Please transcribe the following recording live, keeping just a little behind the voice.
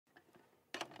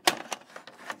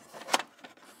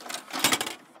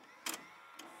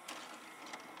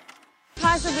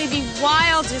possibly the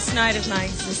wildest night of my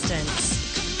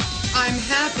existence. I'm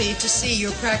happy to see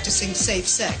you're practicing safe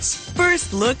sex.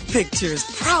 First Look Pictures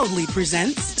proudly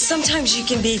presents Sometimes you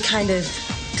can be kind of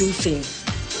goofy.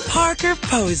 Parker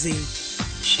Posey.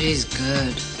 She's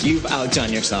good. You've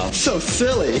outdone yourself. So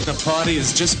silly. The party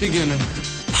is just beginning.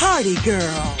 Party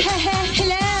Girl.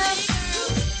 Hello.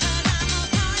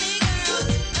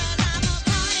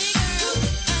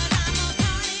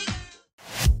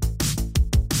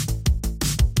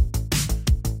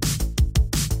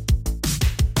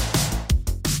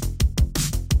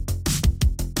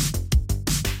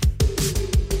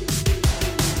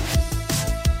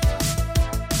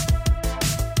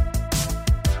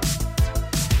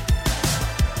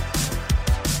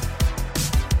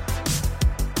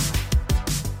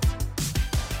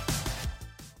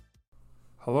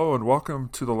 Hello and welcome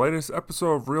to the latest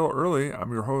episode of Real Early.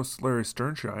 I'm your host, Larry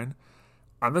Sternshine.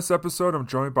 On this episode, I'm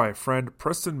joined by friend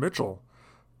Preston Mitchell.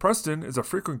 Preston is a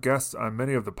frequent guest on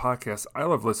many of the podcasts I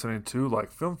love listening to,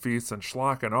 like Film Feast and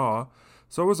Schlock and Awe,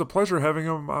 so it was a pleasure having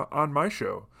him on my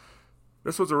show.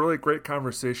 This was a really great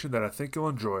conversation that I think you'll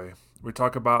enjoy. We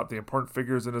talk about the important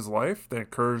figures in his life that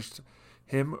encouraged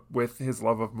him with his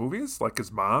love of movies, like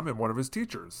his mom and one of his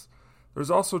teachers. There's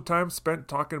also time spent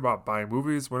talking about buying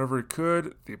movies whenever he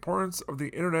could, the importance of the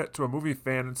internet to a movie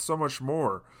fan, and so much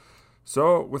more.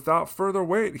 So, without further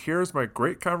wait, here's my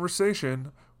great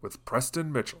conversation with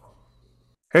Preston Mitchell.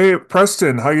 Hey,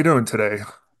 Preston, how you doing today?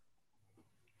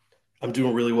 I'm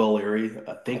doing really well, Larry.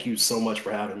 Thank you so much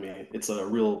for having me. It's a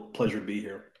real pleasure to be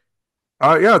here.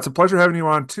 Yeah, it's a pleasure having you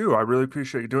on, too. I really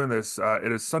appreciate you doing this. It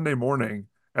is Sunday morning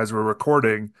as we're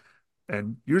recording,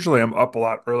 and usually I'm up a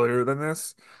lot earlier than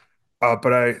this.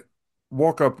 But I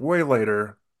woke up way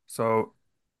later, so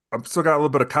I've still got a little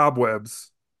bit of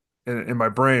cobwebs in my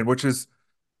brain, which is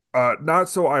not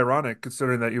so ironic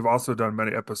considering that you've also done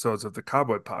many episodes of the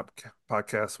Cobweb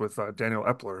podcast with Daniel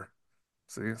Epler.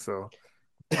 See, so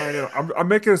I'm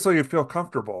making it so you feel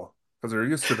comfortable because you're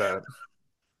used to that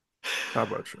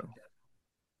Cobweb show.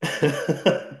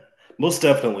 Most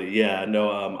definitely, yeah.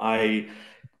 No,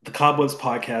 the Cobwebs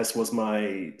podcast was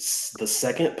the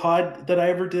second pod that I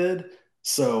ever did.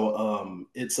 So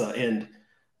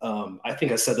I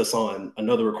think I said this on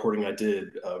another recording I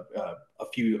did a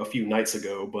few nights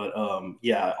ago. But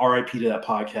yeah, RIP to that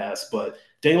podcast. But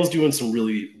Daniel's doing some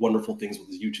really wonderful things with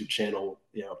his YouTube channel.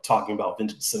 You know, talking about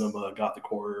vintage cinema, gothic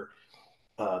horror,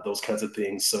 those kinds of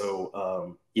things.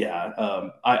 So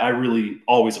I really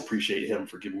always appreciate him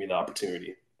for giving me the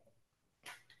opportunity.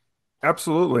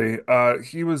 Absolutely.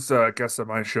 He was a guest on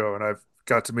my show, and I've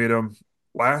got to meet him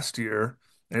last year,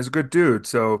 and he's a good dude.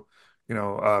 So,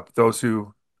 those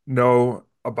who know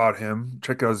about him,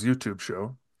 check out his YouTube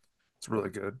show. It's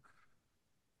really good.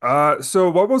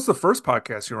 So what was the first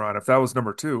podcast you were on, if that was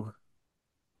number two?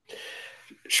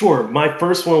 Sure. My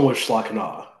first one was Schlock and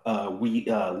Awe.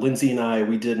 Lindsay and I,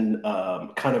 we did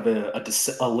kind of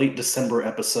a late December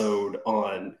episode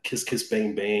on Kiss Kiss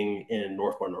Bang Bang in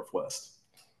North by Northwest.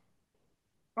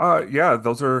 Yeah,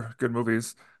 those are good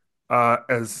movies,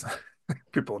 as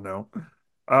people know.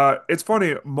 It's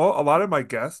funny, a lot of my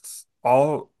guests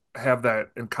all have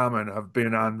that in common of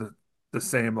being on the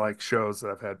same like shows that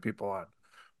I've had people on.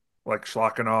 Like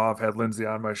Schlock and Awe, I've had Lindsay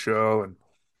on my show, and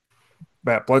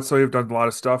Matt Bledsoe, you've done a lot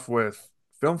of stuff with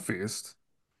Film Feast.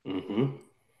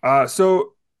 Mm-hmm.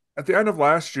 So at the end of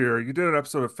last year, you did an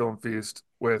episode of Film Feast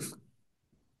with,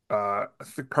 I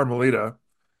think, Carmelita.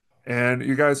 And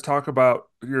you guys talk about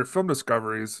your film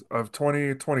discoveries of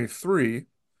 2023.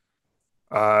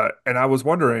 And I was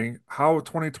wondering how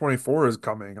 2024 is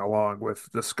coming along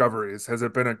with discoveries. Has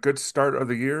it been a good start of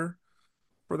the year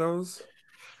for those?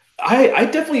 I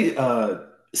definitely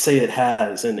say it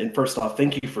has. And first off,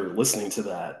 thank you for listening to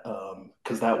that.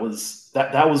 Because that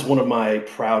was one of my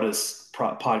proudest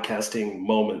podcasting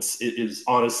moments. It is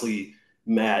honestly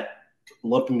Matt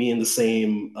lumping me in the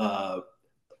same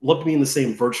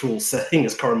virtual setting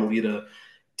as Carmelita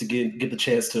to get the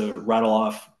chance to rattle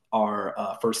off our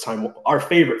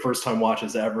favorite first time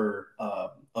watches ever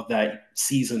of that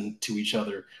season to each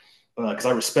other. Because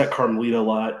I respect Carmelita a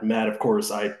lot. Matt, of course,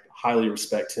 I highly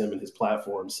respect him and his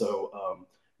platform. So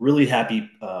really happy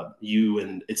you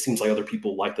and it seems like other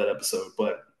people like that episode.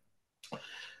 But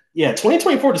yeah,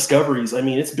 2024 discoveries. I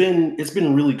mean, it's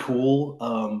been really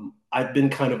cool. I've been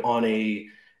kind of on a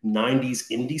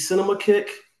 90s indie cinema kick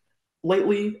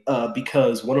lately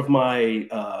because one of my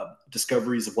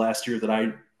discoveries of last year that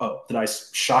I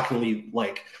shockingly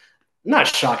like, not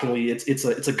shockingly, it's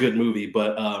a good movie,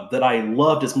 but that I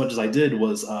loved as much as I did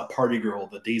was Party Girl,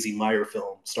 the Daisy Meyer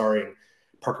film starring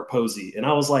Parker Posey. And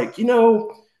I was like,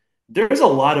 there's a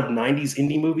lot of 90s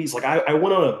indie movies. Like I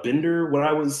went on a bender when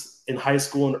I was in high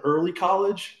school and early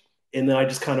college, and then I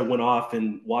just kind of went off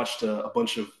and watched a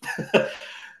bunch of the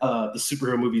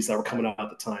superhero movies that were coming out at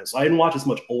the time. So I didn't watch as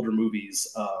much older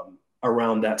movies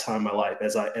around that time in my life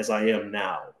as I am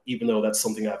now, even though that's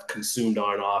something I've consumed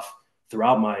on and off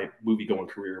throughout my movie going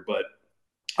career. But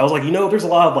I was like, there's a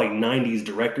lot of like 90s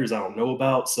directors I don't know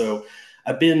about. So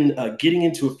I've been getting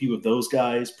into a few of those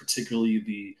guys, particularly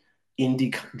the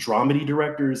indie dramedy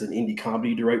directors and indie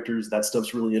comedy directors. That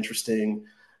stuff's really interesting.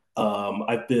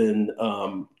 I've been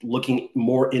looking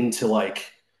more into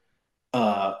like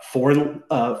foreign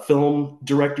film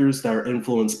directors that are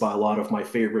influenced by a lot of my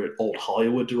favorite old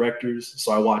Hollywood directors.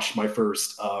 So I watched my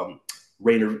first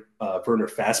Werner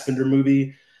Fassbinder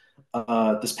movie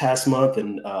this past month,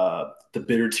 and The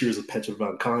Bitter Tears of Petra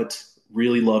von Kant.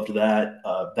 Really loved that.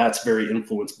 That's very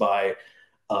influenced by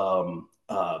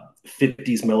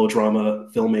 50s melodrama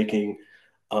filmmaking.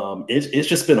 It's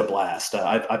just been a blast.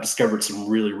 I've discovered some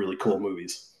really, really cool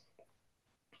movies.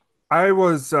 I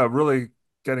was really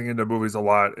getting into movies a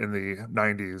lot in the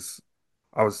 90s.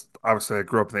 I was obviously I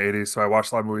grew up in the 80s, so I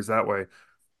watched a lot of movies that way.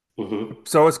 Mm-hmm.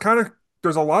 So it's kind of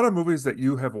there's a lot of movies that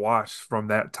you have watched from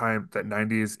that time, that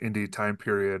 90s indie time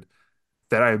period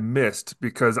that I missed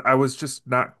because I was just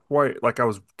not quite like I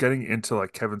was getting into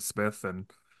like Kevin Smith and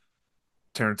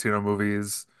Tarantino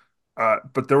movies.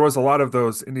 But there was a lot of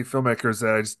those indie filmmakers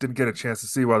that I just didn't get a chance to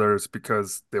see, whether it's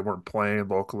because they weren't playing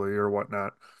locally or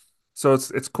whatnot. So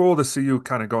it's cool to see you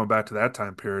kind of going back to that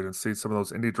time period and see some of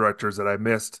those indie directors that I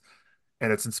missed,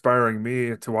 and it's inspiring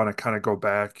me to want to kind of go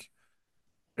back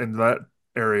in that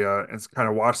area and kind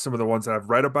of watch some of the ones that I've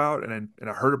read about and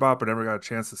I heard about but never got a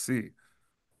chance to see.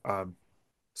 Um,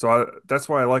 that's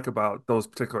why I like about those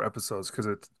particular episodes because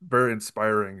it's very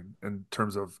inspiring in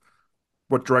terms of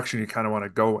what direction you kind of want to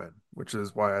go in, which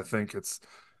is why I think it's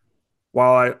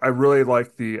while I really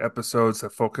like the episodes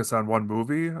that focus on one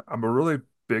movie, I'm a really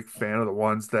big fan of the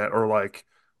ones that are like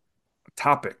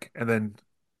topic and then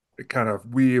it kind of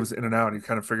weaves in and out and you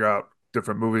kind of figure out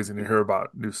different movies and you hear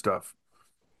about new stuff.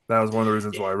 That was one of the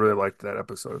reasons why I really liked that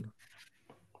episode.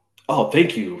 Oh,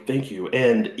 thank you. Thank you.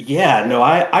 And yeah, no,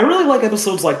 I really like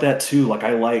episodes like that too. Like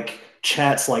I like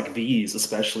chats like these,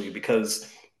 especially because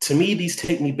to me, these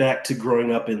take me back to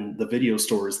growing up in the video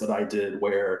stores that I did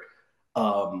where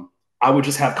um, I would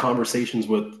just have conversations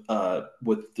with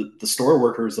the store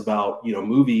workers about,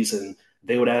 movies, and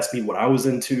they would ask me what I was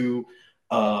into.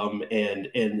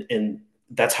 And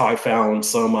that's how I found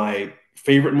some of my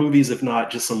favorite movies, if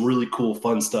not just some really cool,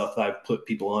 fun stuff that I've put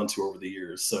people onto over the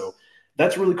years. So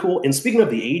that's really cool. And speaking of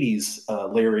the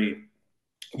 80s, Larry,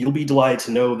 you'll be delighted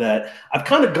to know that I've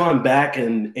kind of gone back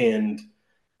and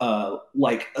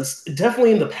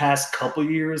definitely in the past couple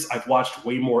of years, I've watched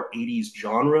way more 80s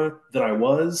genre than I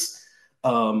was.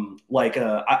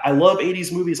 I love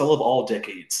 80s movies. I love all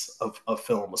decades of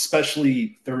film,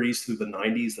 especially 30s through the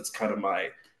 90s. That's kind of my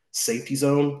safety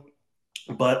zone.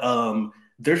 But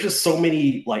there's just so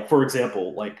many, like for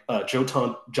example, like Joe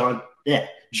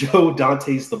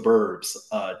Dante's The Burbs.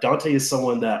 Dante is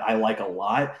someone that I like a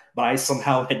lot, but I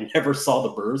somehow had never saw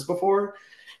The Burbs before,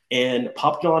 and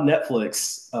popped it on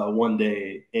Netflix one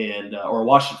day and or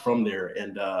watched it from there,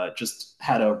 and just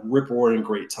had a rip roaring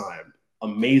great time.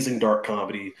 Amazing dark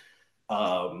comedy.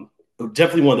 Um,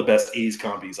 Definitely one of the best 80s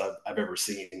comedies I've ever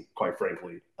seen, quite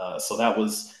frankly. So that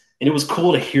was, and it was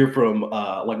cool to hear from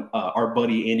our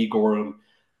buddy Andy Gorham.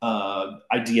 I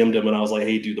DM'd him and I was like,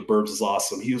 "Hey, dude, The Burbs is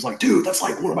awesome." He was like, "Dude, that's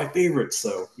like one of my favorites."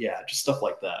 So yeah, just stuff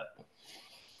like that.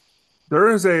 There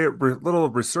is a little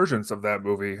resurgence of that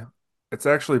movie. It's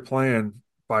actually playing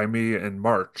by me in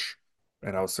March,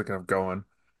 and I was thinking of going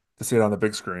to see it on the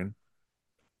big screen.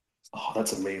 Oh,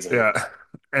 that's amazing. Yeah,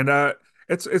 and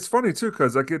it's funny too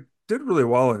because like it did really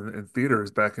well in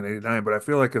theaters back in '89, but I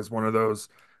feel like it's one of those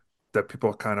that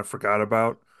people kind of forgot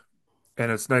about,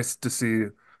 and it's nice to see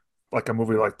like a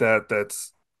movie like that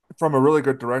that's from a really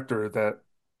good director that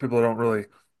people don't really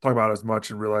talk about as much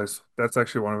and realize that's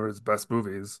actually one of his best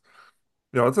movies.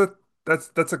 It's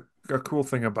a cool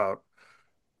thing about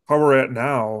how we're at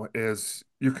now is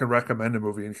you can recommend a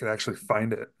movie and you can actually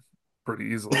find it pretty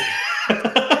easily,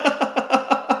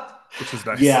 which is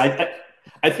Yeah, nice.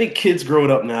 I think kids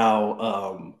growing up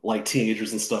now, like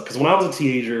teenagers and stuff. Because when I was a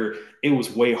teenager, it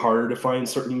was way harder to find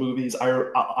certain movies.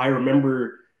 I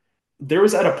remember there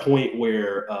was at a point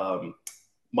where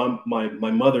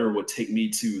my mother would take me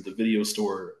to the video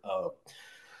store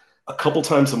a couple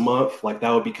times a month. Like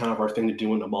that would be kind of our thing to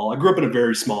do in the mall. I grew up in a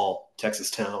very small Texas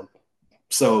town,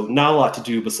 so not a lot to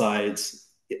do besides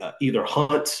either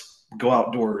hunt, go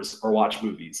outdoors, or watch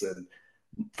movies. And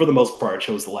for the most part, I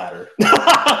chose the latter.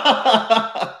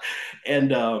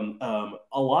 And a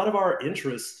lot of our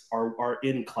interests are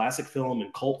in classic film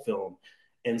and cult film,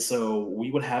 and so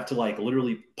we would have to like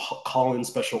literally call in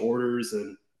special orders,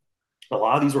 and a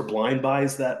lot of these were blind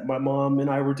buys that my mom and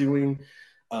I were doing.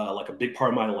 Like a big part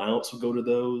of my allowance would go to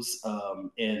those,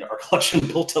 and our collection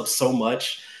built up so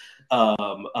much.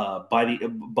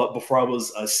 But before I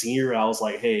was a senior, I was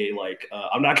like, hey, like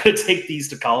I'm not going to take these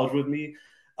to college with me.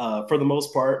 For the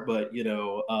most part, but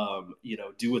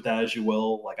do with that as you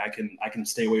will. Like I can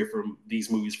stay away from these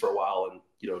movies for a while and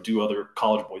do other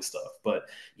college boy stuff. But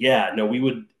yeah, no, we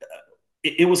would.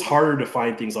 It was harder to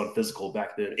find things on physical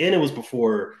back then, and it was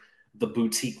before the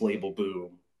boutique label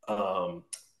boom,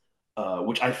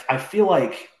 which I feel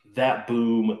like that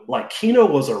boom, like Kino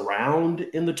was around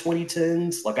in the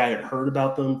 2010s. Like I had heard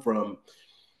about them from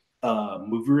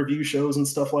movie review shows and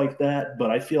stuff like that. But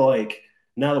I feel like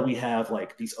now that we have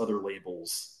like these other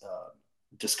labels,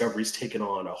 Discovery's taken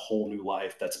on a whole new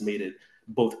life that's made it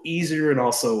both easier and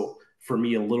also for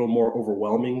me a little more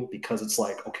overwhelming because it's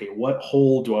like, okay, what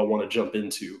hole do I want to jump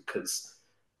into? Because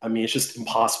I mean, it's just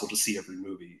impossible to see every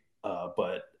movie,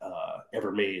 but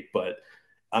ever made. But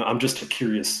I'm just a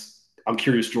curious. I'm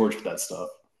curious, George, for that stuff.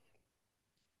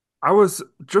 I was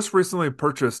just recently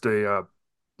purchased a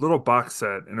little box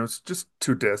set, and it was just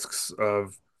two discs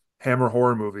of Hammer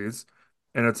horror movies,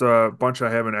 and it's a bunch I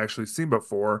haven't actually seen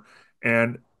before.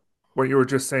 And what you were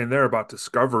just saying there about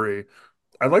Discovery,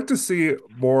 I'd like to see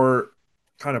more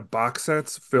kind of box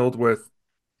sets filled with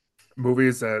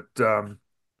movies that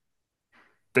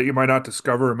you might not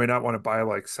discover or may not want to buy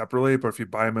like separately, but if you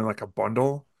buy them in like a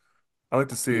bundle, I like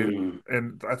to see, Mm.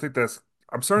 and I think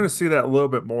I'm starting to see that a little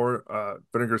bit more.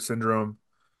 Vinegar Syndrome,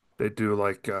 they do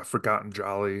like Forgotten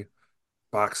Jolly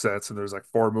box sets, and there's like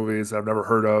four movies I've never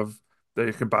heard of that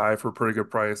you can buy for a pretty good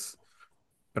price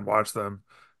and watch them.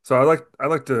 So I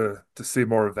like to see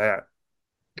more of that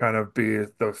kind of be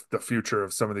the future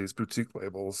of some of these boutique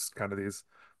labels, kind of these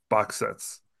box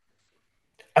sets.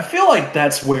 I feel like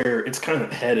that's where it's kind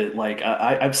of headed. Like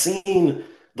I've seen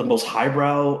the most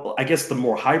highbrow, I guess the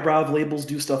more highbrow of labels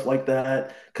do stuff like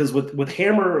that. Because with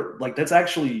Hammer, like that's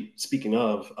actually speaking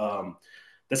of,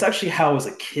 that's actually how as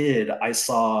a kid I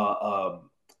saw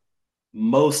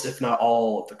most, if not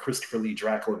all, of the Christopher Lee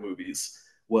Dracula movies.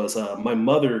 Was my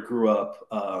mother grew up?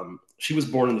 She was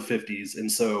born in the '50s,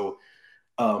 and so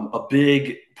a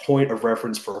big point of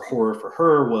reference for horror for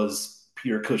her was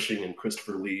Peter Cushing and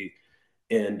Christopher Lee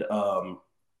and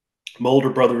my older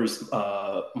brother's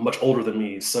much older than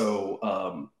me,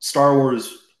 so Star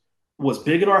Wars was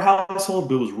big in our household,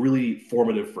 but it was really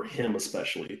formative for him,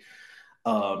 especially.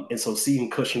 And so seeing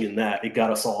Cushing in that, it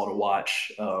got us all to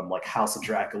watch like House of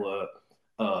Dracula,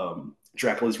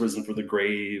 Dracula's Risen for the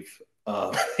Grave,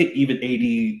 even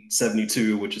AD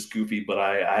 72, which is goofy, but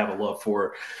I have a love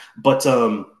for. But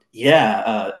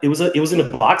yeah, it was in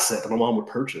a box set that my mom would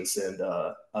purchase, and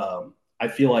I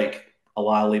feel like a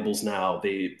lot of labels now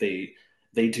they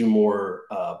do more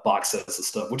box sets of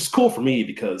stuff, which is cool for me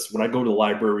because when I go to the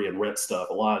library and rent stuff,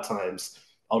 a lot of times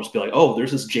I'll just be like, oh,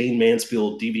 there's this Jane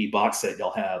Mansfield DVD box set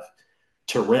y'all have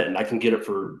to rent, and I can get it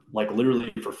for like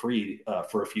literally for free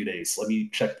for a few days. Let me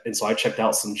check. And so I checked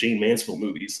out some Jane Mansfield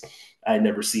movies I had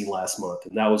never seen last month,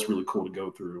 and that was really cool to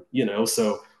go through.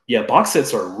 So yeah, box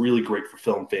sets are really great for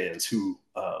film fans who,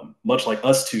 much like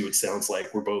us two, it sounds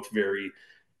like we're both very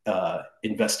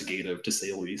investigative to say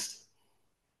the least.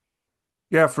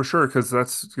 Yeah, for sure, because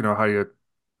that's how you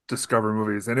discover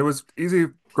movies, and it was easy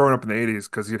growing up in the '80s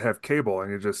because you'd have cable,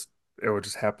 and it would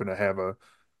just happen to have a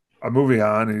movie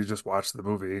on, and you just watch the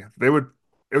movie. It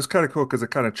was kind of cool because it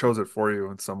kind of chose it for you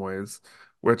in some ways,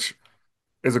 which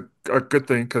is a good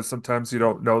thing because sometimes you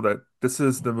don't know that this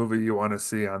is the movie you want to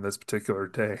see on this particular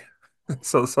day.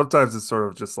 So sometimes it's sort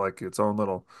of just like its own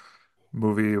little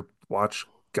movie watch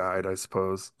guide, I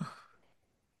suppose.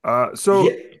 Yeah, So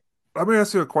let me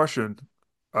ask you a question.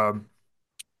 Um,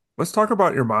 let's talk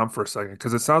about your mom for a second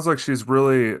because it sounds like she's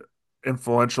really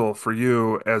influential for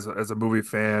you as a movie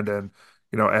fan and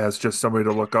as just somebody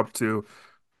to look up to.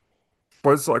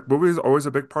 Was like movies always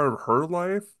a big part of her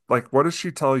life? Like, what does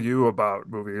she tell you about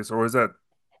movies, or is that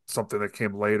something that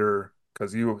came later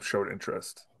because you showed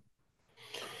interest?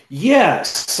 yeah.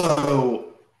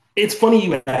 So it's funny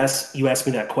you asked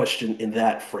me that question in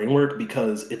that framework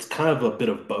because it's kind of a bit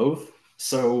of both.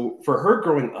 So for her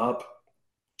growing up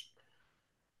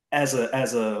as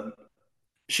a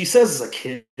she says as a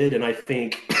kid, and I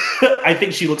think I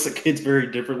think she looks at kids very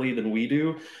differently than we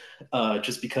do,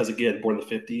 just because again born in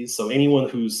the '50s. So anyone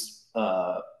who's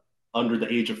under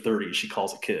the age of 30 she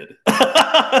calls a kid.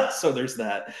 So there's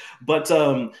that. But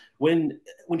when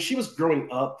she was growing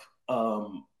up,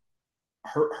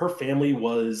 her family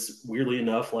was weirdly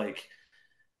enough like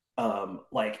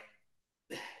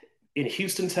in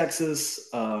Houston, Texas,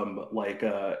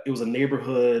 it was a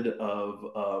neighborhood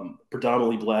of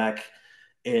predominantly black,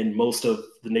 and most of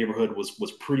the neighborhood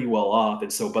was pretty well off.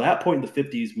 And so by that point in the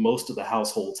 50s, most of the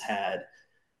households had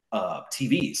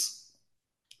TVs.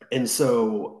 And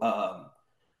so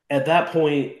at that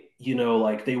point,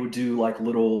 like they would do like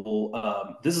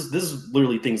little. This is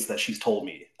literally things that she's told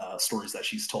me, stories that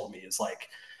she's told me is like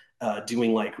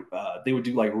doing like they would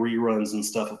do like reruns and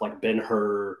stuff of like Ben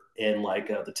Hur and like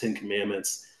the Ten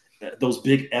Commandments, those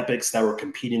big epics that were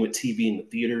competing with TV in the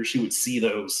theater. She would see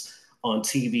those on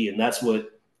TV, and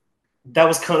that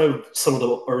was kind of some of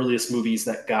the earliest movies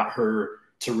that got her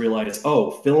to realize,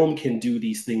 oh, film can do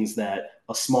these things that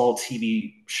a small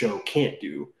TV show can't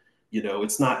do.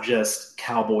 It's not just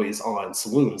cowboys on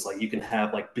saloons. Like you can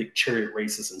have like big chariot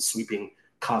races and sweeping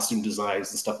costume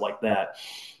designs and stuff like that.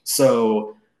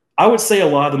 So I would say a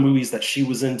lot of the movies that she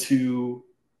was into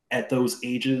at those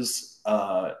ages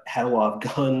had a lot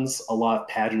of guns, a lot of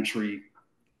pageantry,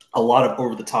 a lot of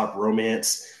over the top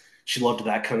romance. She loved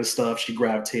that kind of stuff. She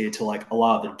gravitated to like a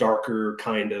lot of the darker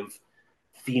kind of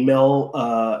female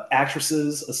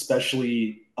actresses,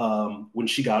 especially when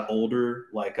she got older.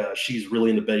 Like she's really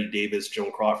into Betty Davis,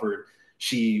 Joan Crawford.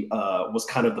 She was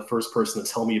kind of the first person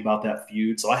to tell me about that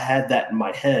feud. So I had that in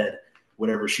my head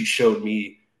whenever she showed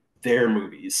me their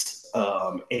movies.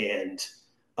 And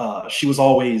she was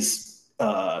always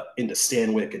into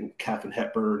Stanwyck and Katharine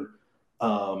Hepburn.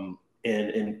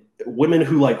 And women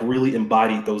who like really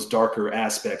embodied those darker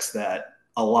aspects that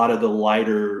a lot of the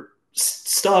lighter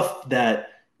stuff that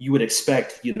you would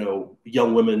expect,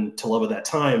 young women to love at that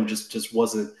time just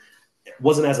wasn't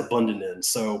as abundant in.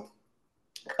 So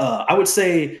I would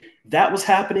say that was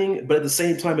happening, but at the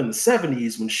same time in the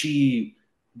 70s when she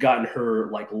got in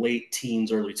her like late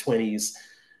teens, early 20s,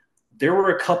 there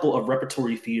were a couple of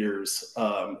repertory theaters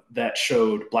that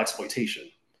showed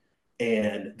blaxploitation,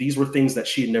 and these were things that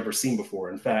she had never seen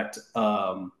before. In fact,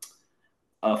 a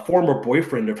former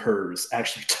boyfriend of hers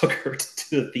actually took her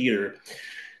to the theater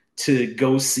to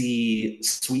go see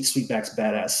Sweet Sweetback's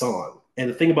Badass Song. And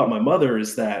the thing about my mother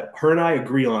is that her and I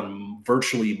agree on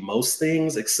virtually most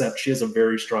things, except she has a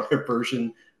very strong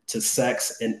aversion to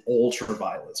sex and ultra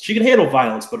violence. She can handle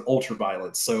violence, but ultra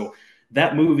violence. So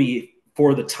that movie,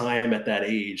 for the time at that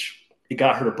age, it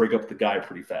got her to break up with the guy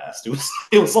pretty fast. It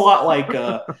was a lot like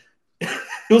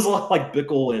it was a lot like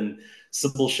Bickle and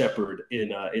Sybil Shepherd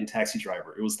in Taxi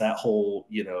Driver. It was that whole,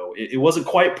 it wasn't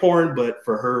quite porn, but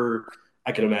for her,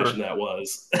 I can imagine Sure. that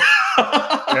was.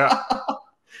 Yeah.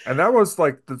 And that was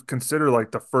like considered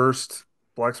like the first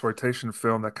blaxploitation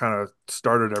film that kind of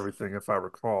started everything, if I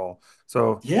recall.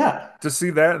 So Yeah, to see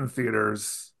that in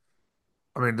theaters,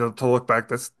 I mean, to look back,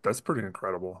 that's pretty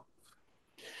incredible.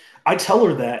 I tell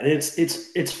her that, and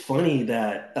it's funny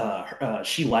that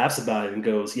she laughs about it and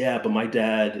goes, "Yeah, but my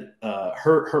dad,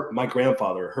 my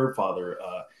grandfather, her father,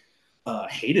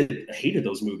 hated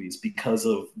those movies because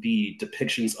of the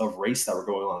depictions of race that were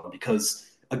going on. Because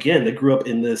again, they grew up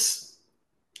in this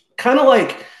kind of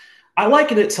like I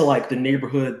liken it to like the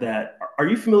neighborhood that. Are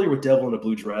you familiar with Devil in a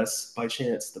Blue Dress by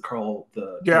chance? The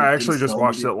Yeah, I actually just Denzel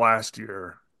watched it movie. last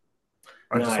year.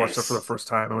 I just watched it for the Nice. first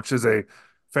time, which is a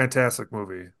fantastic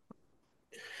movie.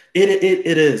 It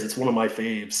is. It's one of my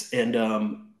faves, and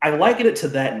I liken it to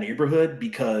that neighborhood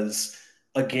because,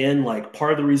 again, like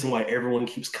part of the reason why everyone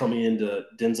keeps coming into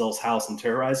Denzel's house and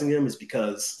terrorizing him is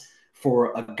because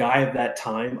for a guy of that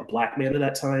time, a black man of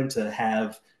that time, to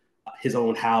have his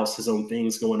own house, his own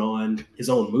things going on, his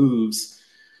own moves,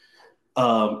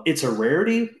 it's a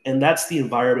rarity, and that's the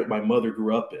environment my mother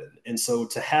grew up in. And so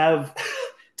to have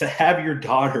to have your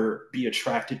daughter be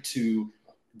attracted to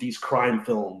these crime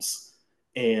films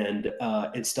and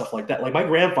stuff like that. Like my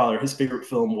grandfather, his favorite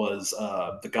film was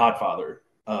The Godfather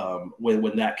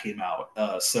when that came out.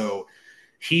 So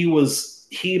he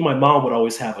and my mom would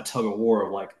always have a tug of war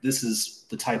of like, this is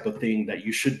the type of thing that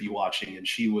you should be watching, and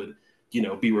she would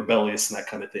be rebellious and that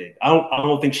kind of thing. I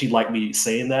don't think she'd like me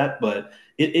saying that, but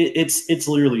it's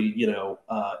literally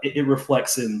it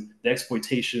reflects in the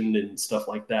exploitation and stuff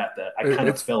like that I It, kind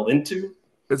of it's fell into.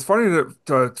 it's funny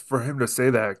for him to say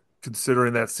that,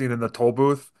 considering that scene in the toll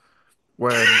booth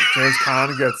when James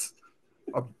Caan gets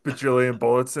a bajillion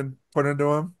bullets put into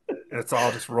him, and it's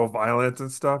all just real violent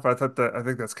and stuff. I think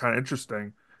that's kind of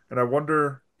interesting, and I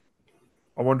wonder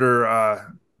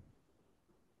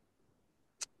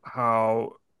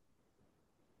how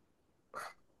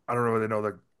I don't really know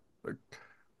the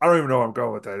I don't even know where I'm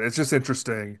going with that. It's just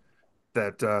interesting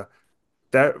that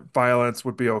that violence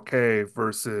would be okay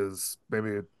versus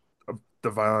maybe the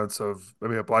violence of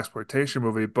maybe a blaxploitation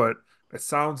movie, but it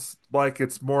sounds like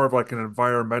it's more of like an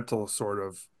environmental sort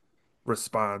of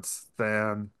response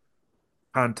than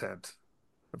content,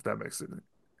 if that makes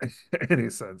any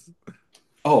sense.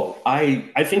 Oh,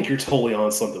 I think you're totally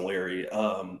on something, Larry.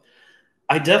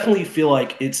 I definitely feel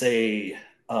like it's a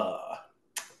uh,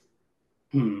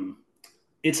 hmm,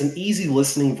 it's an easy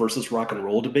listening versus rock and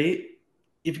roll debate.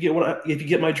 If you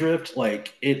get my drift,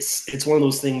 like it's one of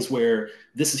those things where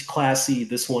this is classy,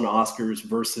 this won Oscars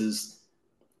versus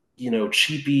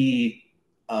cheapy.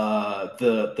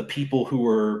 The people who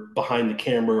are behind the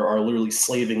camera are literally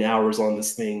slaving hours on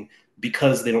this thing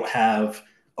because they don't have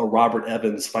a Robert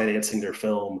Evans financing their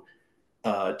film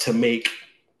to make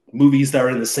movies that are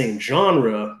in the same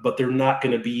genre, but they're not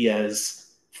going to be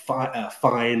as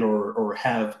fine or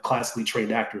have classically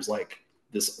trained actors like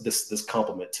this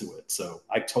complement to it. So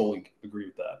I totally agree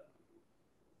with that.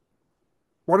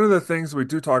 One of the things we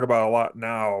do talk about a lot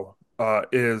now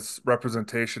is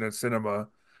representation in cinema.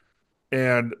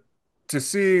 And to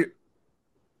see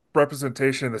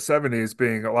representation in the 70s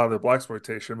being a lot of the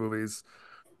blaxploitation movies,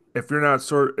 if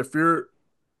you're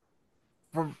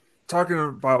from talking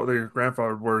about your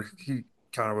grandfather, where he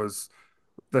kind of was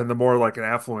then the more like an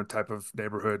affluent type of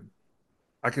neighborhood,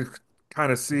 I could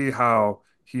kind of see how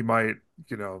he might,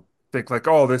 you know, think like,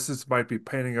 oh, this is might be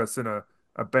painting us in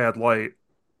a bad light.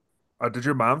 Did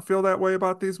your mom feel that way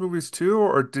about these movies too,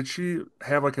 or did she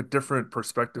have like a different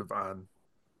perspective on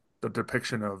the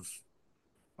depiction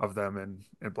of them in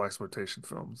blaxploitation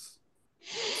films?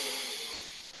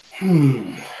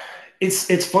 Hmm.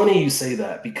 It's funny you say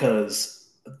that because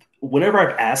whenever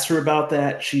I've asked her about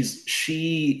that,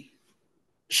 she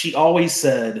always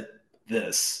said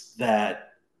this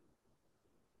that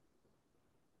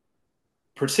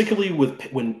particularly with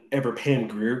whenever Pam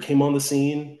Grier came on the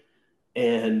scene,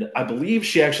 and I believe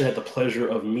she actually had the pleasure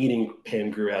of meeting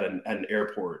Pam Grier at an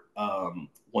airport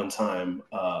one time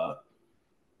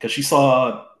because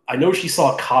I know she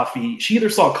saw Coffee. She either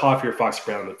saw Coffee or Fox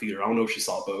Brown in the theater. I don't know if she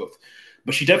saw both,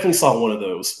 but she definitely saw one of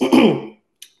those.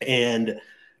 And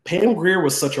Pam Grier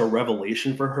was such a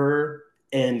revelation for her.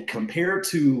 And compared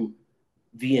to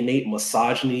the innate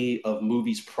misogyny of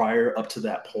movies prior up to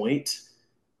that point,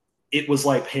 it was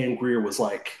like Pam Grier was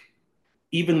like,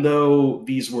 even though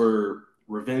these were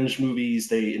revenge movies,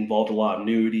 they involved a lot of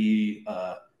nudity,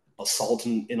 assault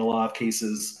in a lot of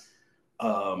cases.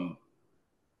 Um,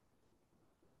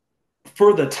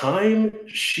 for the time,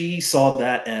 she saw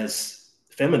that as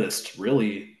feminist,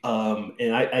 really.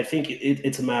 And I think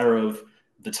it's a matter of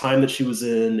the time that she was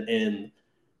in and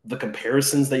the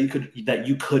comparisons that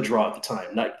you could draw at the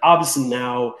time. Like obviously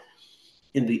now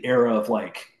in the era of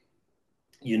like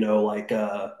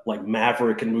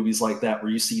Maverick and movies like that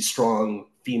where you see strong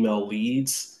female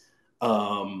leads.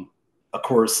 Um, of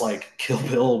course, like Kill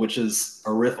Bill, which is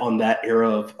a riff on that era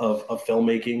of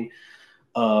filmmaking.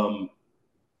 Um,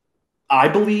 I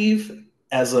believe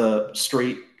as a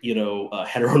straight,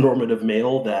 heteronormative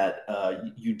male that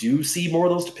you do see more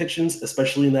of those depictions,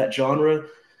 especially in that genre.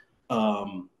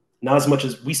 Um, Not as much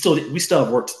as we still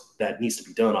have work that needs to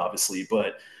be done, obviously,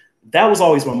 but that was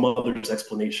always my mother's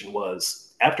explanation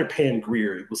was after Pam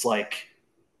Grier, it was like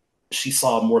she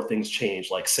saw more things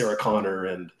change, like Sarah Connor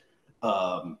and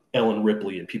Ellen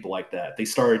Ripley and people like that. They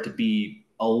started to be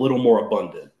a little more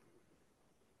abundant.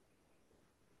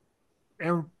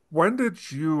 And when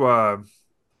did you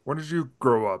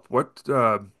grow up? What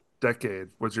decade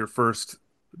was your first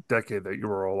decade that you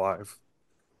were alive?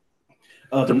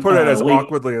 To The put it as late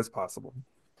awkwardly as possible.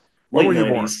 When late were you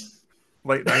born? '90s.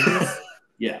 Late 90s?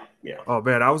 Yeah, yeah. Oh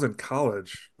man, I was in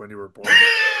college when you were born.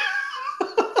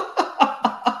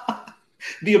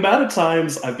 The amount of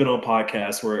times I've been on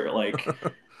podcasts where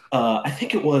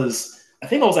I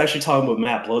think I was actually talking with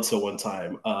Matt Bledsoe one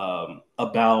time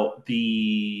about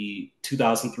the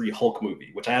 2003 Hulk movie,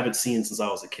 which I haven't seen since I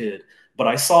was a kid, but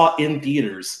I saw in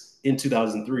theaters in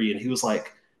 2003, and he was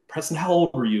like, "Preston, how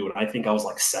old were you?" And I think I was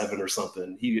like 7 or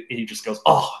something. He just goes,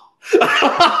 "Oh."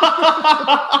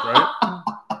 Right?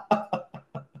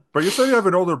 But you said you have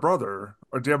an older brother.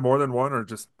 Or do you have more than one or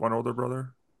just one older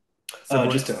brother?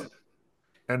 Just Siblings? him.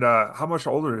 And how much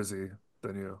older is he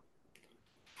than you?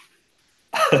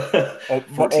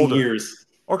 14 Older. years.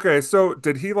 Okay, so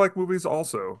did he like movies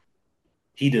also?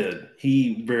 He did.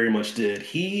 He very much did.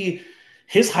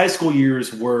 His high school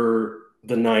years were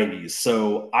the '90s.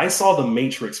 So I saw The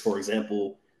Matrix, for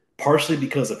example, partially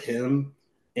because of him,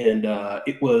 and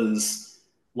it was.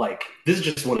 like this is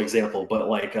just one example, but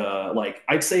like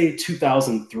I'd say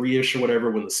 2003ish or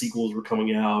whatever when the sequels were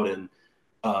coming out and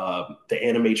the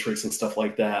Animatrix and stuff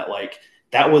like that. Like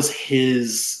that was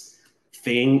his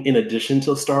thing in addition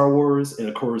to Star Wars, and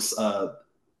of course,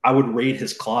 I would raid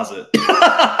his closet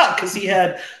because he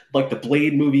had like the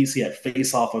Blade movies. He had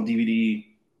Face Off on DVD.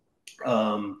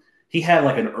 He had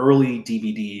like an early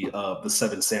DVD of the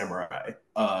Seven Samurai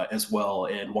as well,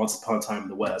 and Once Upon a Time in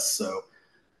the West. So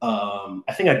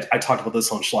I think I talked about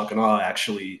this on Schlock and Awe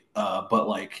actually, but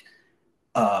like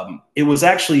it was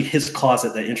actually his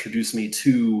closet that introduced me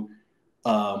to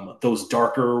those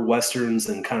darker westerns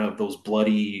and kind of those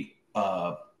bloody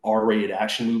R-rated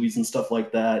action movies and stuff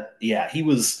like that. Yeah, he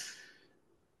was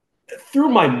through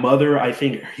my mother. I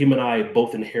think him and I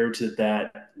both inherited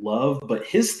that love, but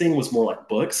his thing was more like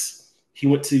books. He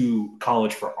went to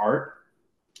college for art,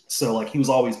 so like he was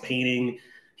always painting.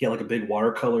 He had like a big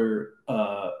watercolor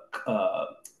uh,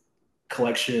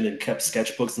 collection and kept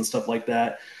sketchbooks and stuff like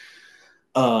that.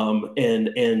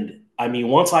 And I mean,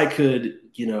 once I could,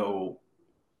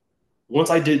 once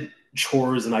I did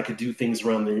chores and I could do things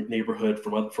around the neighborhood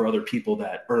for other people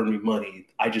that earn me money,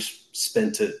 I just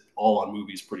spent it all on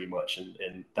movies pretty much,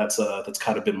 and that's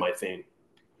kind of been my thing.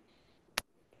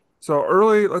 So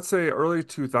early, let's say early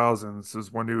 2000s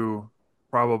is when you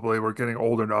probably were getting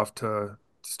old enough to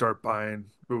start buying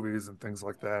movies and things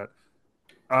like that.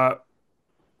 Uh,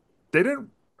 they didn't,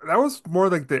 that was more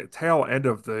like the tail end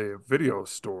of the video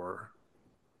store.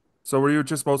 So were you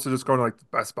just mostly just going to like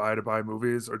Best Buy to buy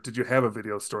movies, or did you have a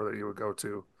video store that you would go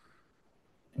to?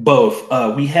 Both.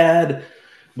 We had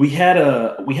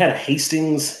a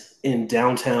Hastings in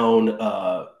downtown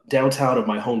of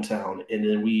my hometown, and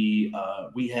then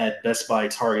we had Best Buy,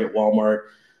 Target, Walmart.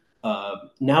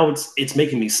 Now it's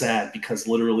making me sad because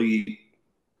literally,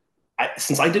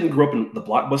 since I didn't grow up in the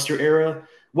Blockbuster era.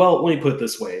 Well, let me put it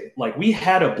this way: like we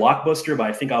had a Blockbuster, but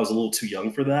I think I was a little too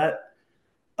young for that.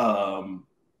 Um,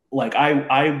 like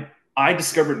I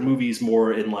discovered movies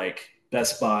more in like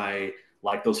Best Buy,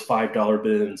 like those $5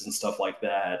 bins and stuff like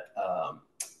that.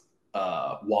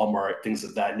 Walmart, things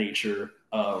of that nature.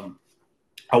 I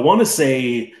want to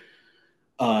say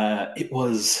it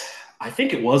was, I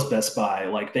think it was Best Buy.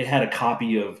 Like they had a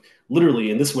copy of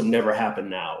literally, and this would never happen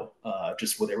now,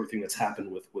 just with everything that's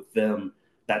happened with them,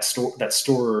 that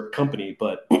store company.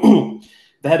 But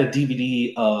they had a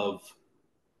DVD of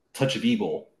Touch of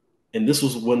Evil, and this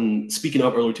was when speaking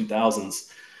of early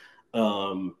 2000s.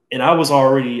 And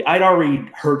I'd already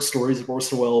heard stories of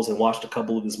Orson Welles and watched a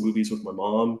couple of his movies with my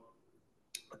mom.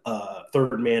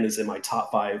 Third Man is in my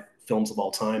top five films of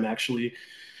all time, actually.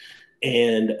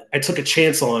 And I took a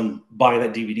chance on buying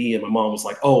that DVD, and my mom was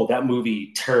like, "Oh, that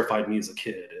movie terrified me as a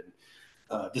kid."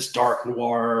 And this dark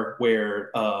noir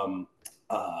where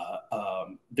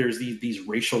there's these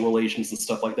racial relations and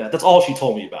stuff like that. That's all she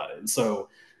told me about it. And so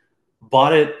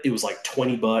bought it. It was like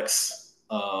 $20.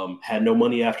 Had no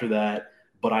money after that,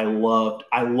 but I loved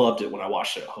it when I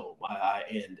watched it at home.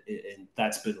 And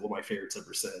that's been one of my favorites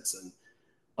ever since.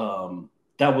 And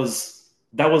that was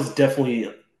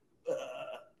definitely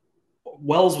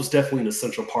Wells was definitely an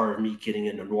essential part of me getting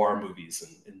into noir movies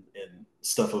and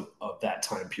stuff of that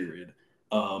time period.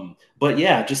 But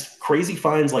yeah, just crazy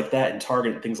finds like that in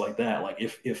Target and things like that. Like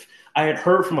if I had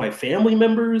heard from my family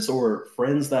members or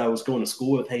friends that I was going to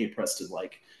school with, hey Preston,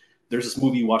 like there's this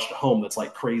movie you watched at home that's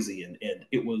like crazy, and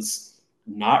it was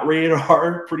not rated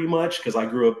R pretty much because I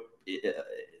grew up.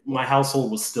 My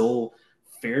household was still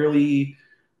fairly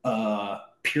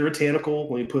puritanical,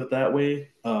 let me put it that way.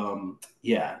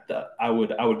 Yeah, I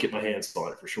would get my hands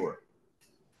on it for sure.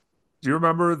 Do you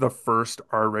remember the first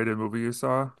R-rated movie you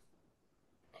saw?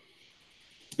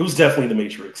 It was definitely The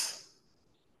Matrix.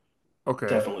 Okay.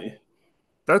 Definitely.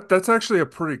 That's actually a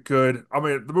pretty good. I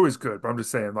mean, the movie's good, but I'm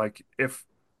just saying, like, if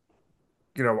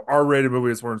R-rated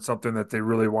movies weren't something that they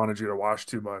really wanted you to watch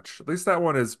too much, at least that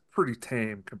one is pretty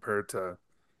tame compared to,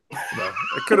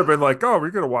 it could have been like, oh,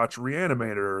 we're gonna watch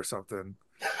Reanimator or something,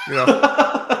 you know.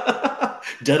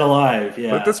 Dead Alive. But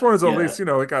Yeah. this one is at Yeah. least,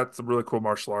 it got some really cool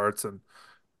martial arts and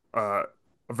uh,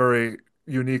 a very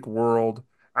unique world.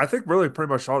 I think really pretty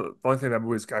much the only thing that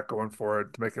movie's got going for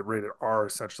it to make it rated R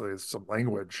essentially is some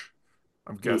language.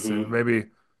 I'm guessing Hmm. maybe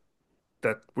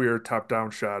that weird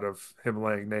top-down shot of him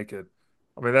laying naked.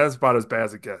 I mean, that's about as bad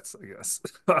as it gets, I guess.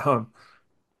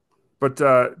 But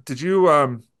did you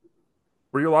were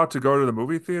you allowed to go to the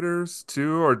movie theaters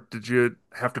too, or did you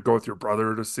have to go with your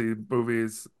brother to see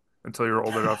movies until you were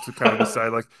old enough to kind of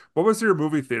decide like what was your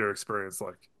movie theater experience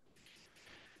like?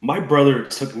 My brother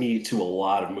took me to a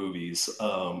lot of movies.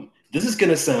 This is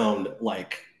gonna sound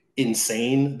like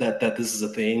insane that this is a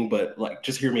thing, but like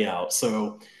just hear me out.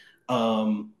 So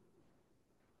um,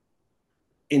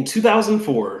 in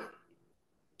 2004,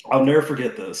 I'll never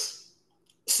forget this.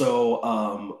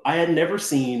 So I had never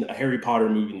seen a Harry Potter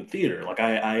movie in the theater. Like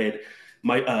I had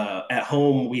my at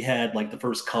home we had like the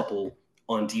first couple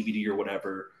on DVD or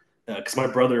whatever because my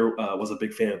brother was a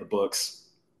big fan of the books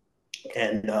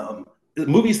and the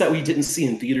movies that we didn't see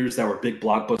in theaters that were big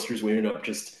blockbusters. We ended up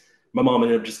just my mom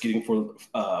ended up just getting for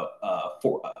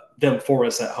them for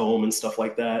us at home and stuff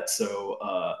like that.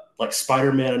 So like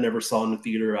Spider-Man, I never saw in the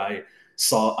theater. I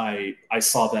saw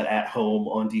that at home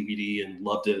on DVD and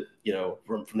loved it,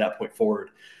 from that point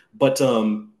forward. But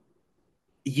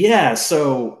yeah,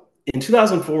 so in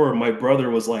 2004, my brother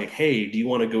was like, "Hey, do you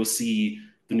want to go see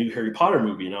the new Harry Potter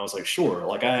movie?" And I was like, "Sure."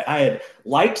 Like I had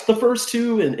liked the first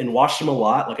two and watched them a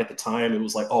lot. Like at the time, it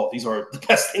was like, "Oh, these are the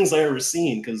best things I ever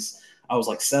seen," because I was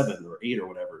like 7 or 8 or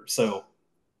whatever. So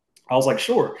I was like,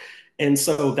 "Sure." And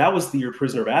so that was the year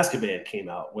Prisoner of Azkaban came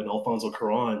out when Alfonso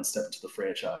Cuarón stepped into the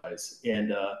franchise,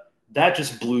 and that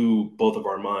just blew both of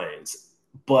our minds.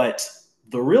 But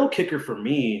the real kicker for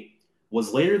me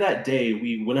was later that day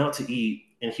we went out to eat,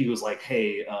 and he was like,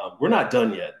 "Hey, we're not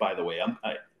done yet, by the way."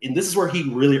 And this is where he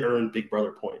really earned Big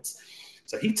Brother points.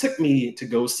 So he took me to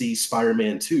go see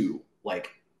Spider-Man 2,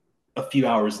 like a few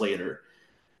hours later,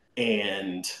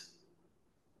 and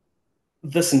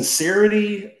the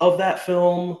sincerity of that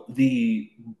film,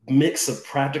 the mix of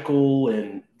practical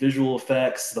and visual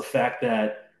effects, the fact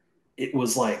that it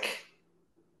was like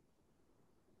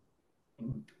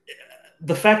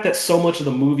the fact that so much of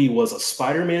the movie was a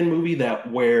Spider-Man movie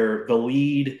that where the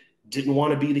lead didn't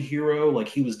want to be the hero, like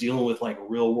he was dealing with like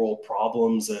real world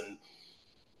problems, and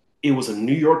it was a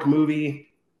New York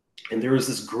movie, and there was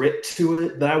this grit to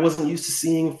it that I wasn't used to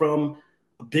seeing from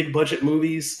big budget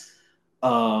movies.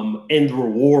 And the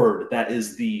reward that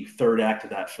is the third act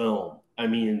of that film. I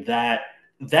mean that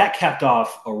capped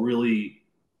off a really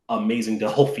amazing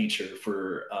double feature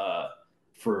for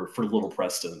Little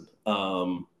Preston.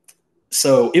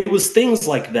 So it was things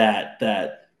like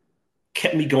that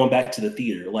kept me going back to the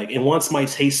theater. Like, and once my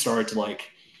taste started to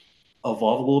like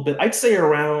evolve a little bit, I'd say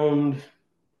around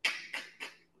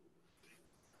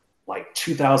like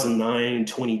 2009,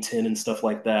 2010, and stuff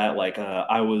like that. Like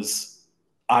I would,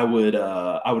 I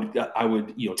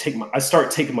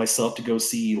start taking myself to go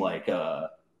see the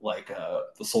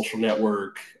Social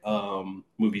Network,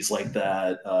 movies like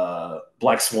that.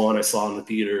 Black Swan, I saw in the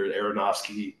theater,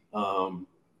 Aronofsky.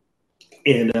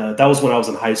 And that was when I was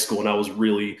in high school, and I was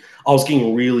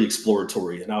getting really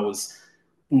exploratory, and I was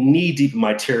knee deep in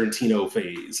my Tarantino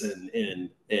phase and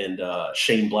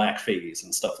Shane Black phase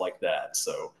and stuff like that.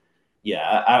 So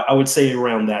yeah, I would say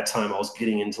around that time I was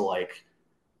getting into like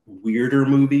weirder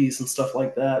movies and stuff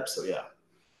like that. So yeah.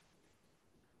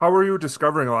 How were you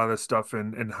discovering a lot of this stuff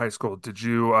in high school? Did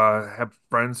you have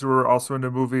friends who were also into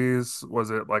movies?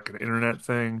 Was it like an internet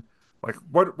thing? Like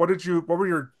what were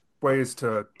your ways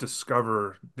to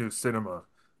discover new cinema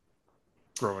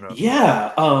growing up?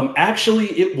 Yeah,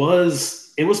 actually, it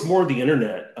was more the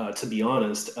internet, to be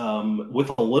honest,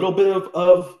 with a little bit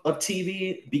of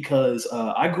TV because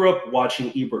I grew up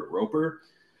watching Ebert Roper.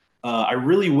 I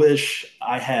really wish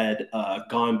I had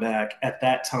gone back at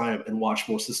that time and watched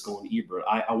more Siskel and Ebert.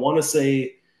 I want to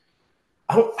say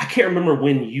I can't remember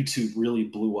when YouTube really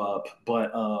blew up,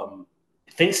 but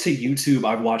thanks to YouTube,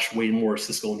 I've watched way more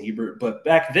Siskel and Ebert. But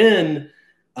back then,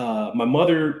 my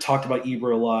mother talked about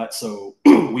Ebert a lot, so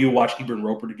we would watch Ebert and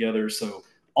Roper together. So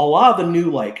a lot of the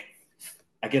new, like,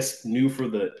 I guess, new for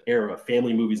the era,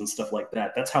 family movies and stuff like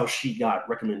that. That's how she got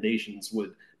recommendations.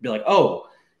 Would be like, "Oh,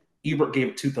 Ebert gave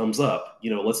it 2 thumbs up.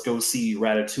 Let's go see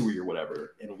Ratatouille or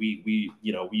whatever." And we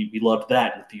loved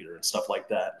that in the theater and stuff like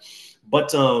that. But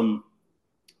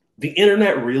the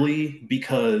internet really,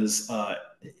 because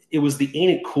it was the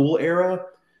Ain't It Cool era,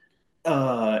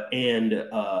 and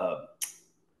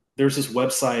there's this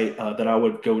website that I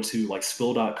would go to, like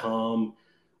spill.com.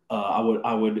 I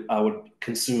would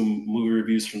consume movie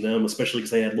reviews from them, especially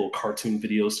because they had little cartoon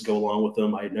videos to go along with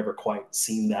them. I had never quite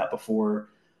seen that before.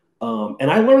 And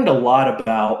I learned a lot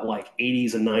about like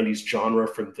 80s and 90s genre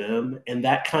from them. And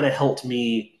that kind of helped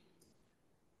me,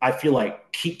 I feel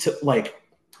like, keep to like,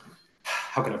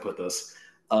 how can I put this?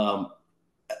 Um,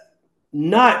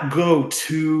 Not go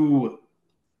too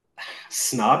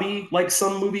snobby like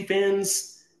some movie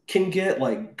fans can get,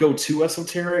 like go too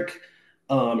esoteric.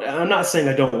 And I'm not saying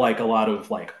I don't like a lot of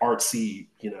like artsy,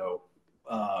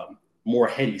 more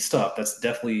heady stuff. I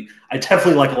definitely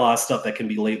like a lot of stuff that can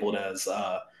be labeled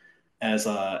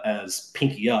as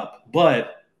pinky up.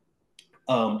 But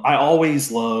I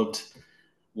always loved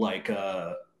like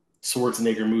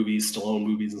Schwarzenegger movies, Stallone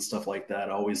movies, and stuff like that.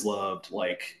 I always loved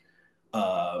like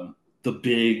the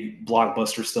big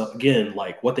blockbuster stuff. Again,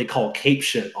 like what they call cape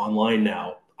shit online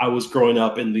now. I was growing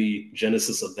up in the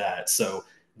genesis of that, so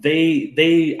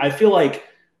I feel like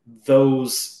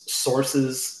those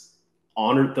sources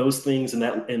honored those things,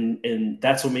 and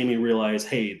that's what made me realize,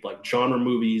 hey, like genre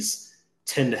movies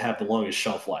tend to have the longest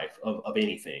shelf life of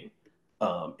anything.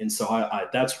 And so I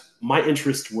that's my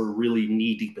interests were really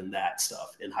knee deep in that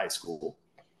stuff in high school.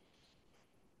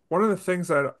 One of the things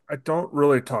that I don't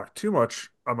really talk too much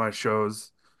on my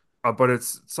shows, but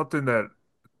it's something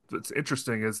that's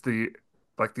interesting is the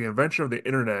invention of the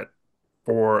internet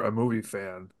for a movie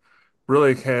fan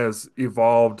really has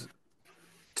evolved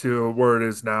to where it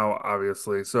is now,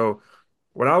 obviously. So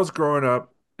when I was growing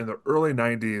up in the early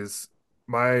 90s,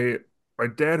 my my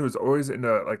dad, who was always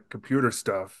into like computer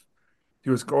stuff, he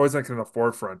was always like in the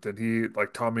forefront, and he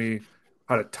like taught me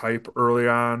how to type early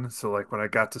on. So like when I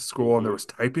got to school and there Mhm. was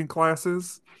typing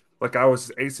classes, like I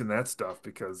was acing that stuff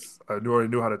because I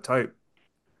knew how to type.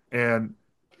 And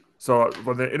so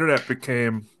when the internet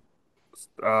became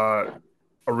uh,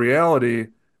 a reality,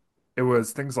 it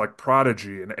was things like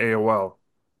Prodigy and AOL,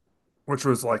 which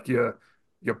was like you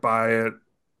buy it,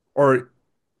 or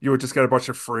you would just get a bunch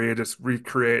of free, just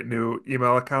recreate new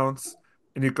email accounts,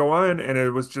 and you go on, and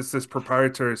it was just this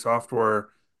proprietary software,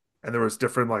 and there was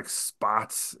different like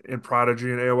spots in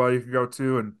Prodigy and AOL you could go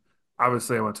to, and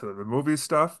obviously I went to the movie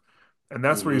stuff, and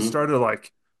that's where you Mhm. started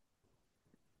like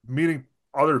meeting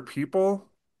other people,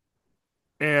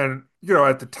 and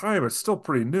at the time it's still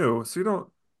pretty new, so you don't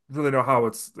really know how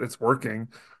it's working,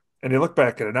 and you look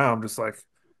back at it now, I'm just like,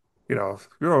 you don't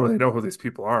really know who these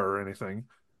people are or anything.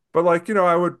 But like,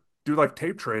 I would do like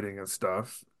tape trading and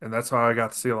stuff. And that's how I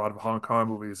got to see a lot of Hong Kong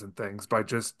movies and things by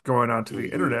just going onto the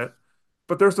Mhm. internet.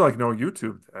 But there's like no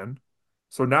YouTube then.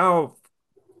 So now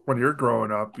when you're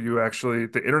growing up,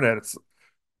 the internet is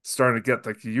starting to get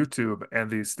like YouTube and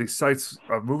these sites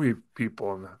of movie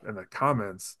people and the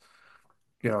comments.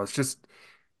 It's just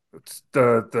it's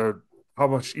the how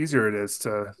much easier it is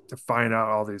to find out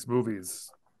all these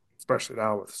movies, especially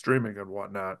now with streaming and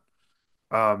whatnot.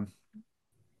 Um,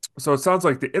 so it sounds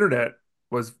like the internet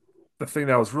was the thing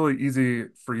that was really easy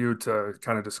for you to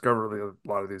kind of discover a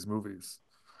lot of these movies.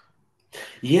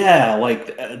 Yeah,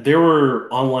 like there were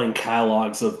online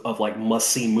catalogs of like must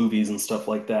see movies and stuff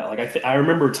like that. Like I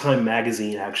remember Time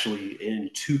Magazine actually in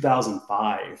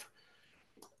 2005.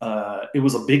 It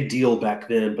was a big deal back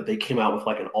then, but they came out with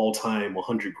like an all time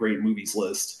 100 great movies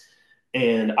list.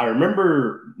 And I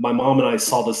remember my mom and I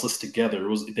saw this list together.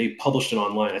 They published it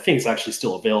online. I think it's actually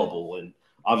still available, and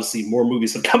obviously more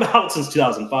movies have come out since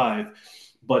 2005.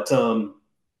 But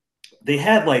they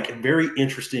had like very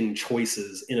interesting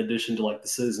choices in addition to like the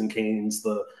Citizen Kanes,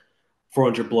 the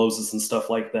 400 Blowses, and stuff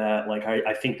like that. Like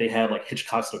I think they had like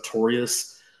Hitchcock's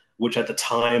Notorious, which at the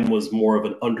time was more of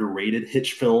an underrated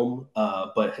Hitch film,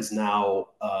 but has now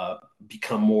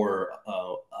become more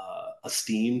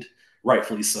esteemed,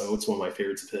 rightfully so. It's one of my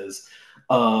favorites of his.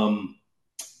 Um,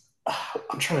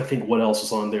 I'm trying to think what else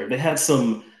was on there. They had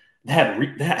some.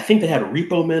 I think they had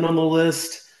Repo Men on the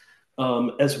list,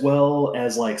 as well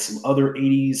as like some other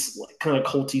 '80s like kind of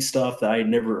culty stuff that I had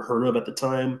never heard of at the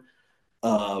time.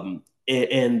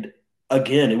 And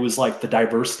again, it was like the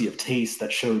diversity of taste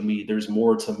that showed me there's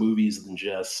more to movies than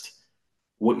just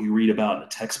what you read about in a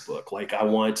textbook. Like I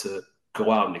wanted to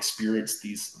go out and experience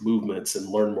these movements and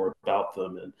learn more about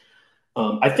them. And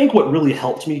I think what really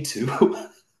helped me too.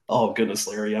 Oh goodness,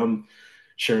 Larry, I'm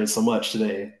sharing so much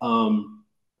today.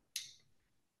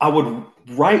 I would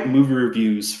write movie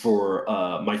reviews for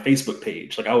my Facebook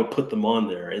page. Like I would put them on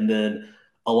there, and then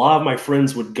a lot of my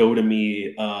friends would go to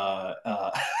me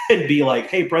and be like,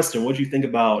 "Hey, Preston, what do you think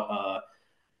about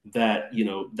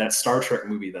that Star Trek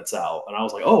movie that's out?" And I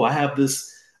was like, "Oh, I have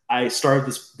this. I started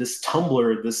this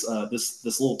Tumblr, this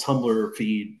little Tumblr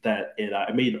feed that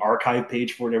I made an archive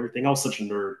page for it and everything. I was such a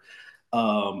nerd.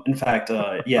 In fact,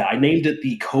 yeah, I named it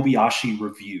the Kobayashi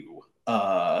Review,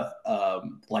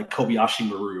 like Kobayashi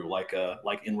Maru, like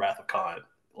in Wrath of Khan.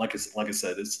 Like I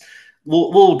said, it's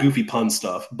little goofy pun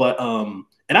stuff, but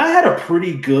and I had a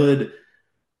pretty good.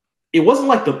 It wasn't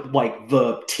like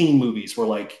the teen movies where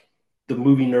like the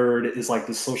movie nerd is like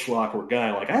this social awkward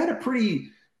guy. Like I had a pretty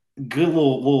good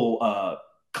little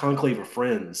conclave of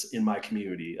friends in my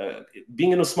community.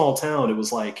 Being in a small town, it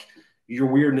was like your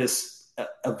weirdness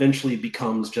eventually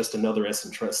becomes just another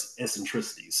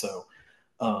eccentricity. So,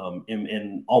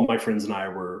 and all my friends and I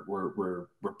were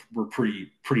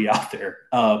pretty out there.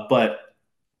 But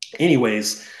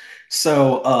anyways,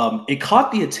 so it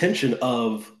caught the attention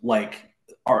of like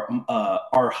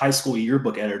our high school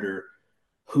yearbook editor,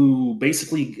 who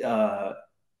basically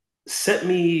sent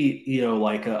me,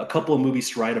 like a couple of movies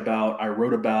to write about. I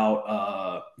wrote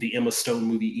about the Emma Stone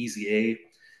movie Easy A.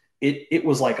 It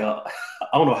was like a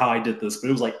I don't know how I did this, but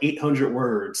it was like 800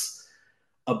 words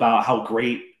about how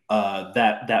great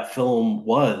that film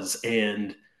was,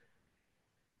 and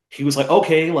he was like,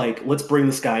 okay, like let's bring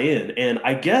this guy in, and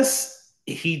I guess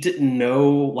he didn't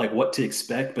know like what to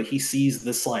expect, but he sees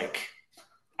this like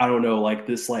I don't know, like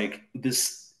this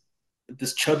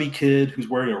chubby kid who's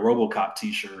wearing a RoboCop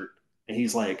T-shirt, and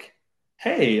he's like,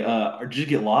 "Hey, did you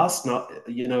get lost? Not,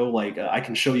 like I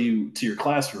can show you to your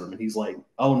classroom." And he's like,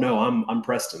 "Oh no, I'm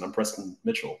Preston. I'm Preston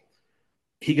Mitchell."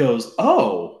 He goes,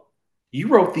 "Oh, you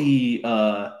wrote the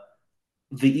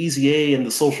Easy A and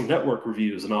the Social Network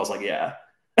reviews," and I was like, "Yeah."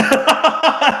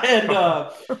 and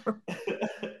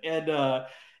and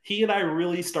he and I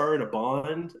really started a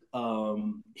bond.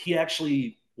 He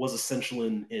actually was essential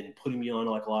in putting me on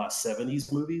like a lot of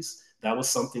 70s movies. That was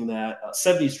something that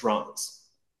 70s dramas.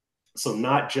 So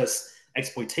not just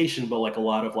exploitation, but like a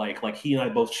lot of like he and I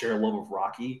both share a love of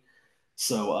Rocky.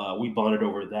 So we bonded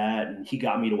over that, and he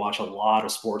got me to watch a lot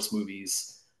of sports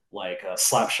movies. Like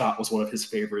Slapshot was one of his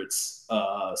favorites.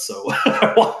 So,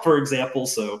 for example,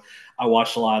 so I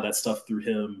watched a lot of that stuff through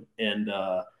him, and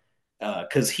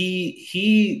because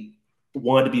he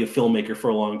wanted to be a filmmaker for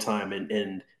a long time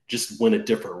and just went a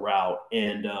different route.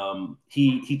 And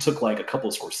he took like a couple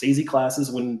of Scorsese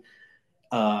classes when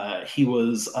he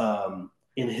was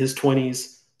in his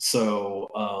 20s.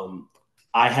 So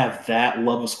I have that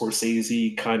love of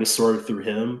Scorsese kind of sort of through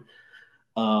him.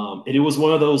 And it was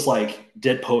one of those like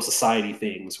Dead Poet Society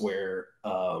things where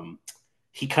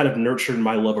he kind of nurtured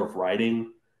my love of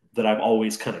writing that I've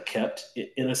always kind of kept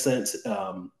in a sense.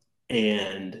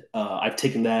 And I've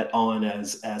taken that on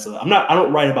as a I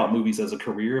don't write about movies as a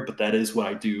career, but that is what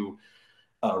I do.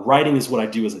 Writing is what I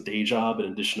do as a day job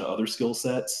in addition to other skill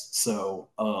sets. So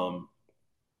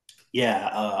yeah,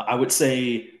 I would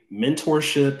say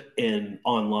mentorship and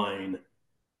online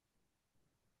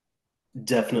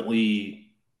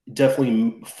definitely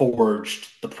forged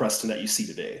the Preston that you see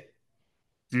today.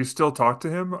 Do you still talk to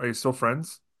him? Are you still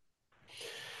friends?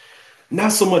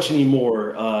 Not so much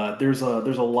anymore. There's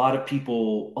a lot of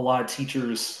people, a lot of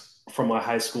teachers from my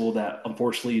high school that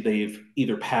unfortunately they've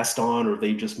either passed on or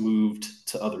they just moved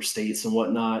to other states and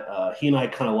whatnot. He and I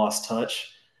kind of lost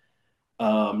touch.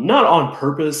 Not on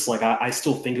purpose. Like I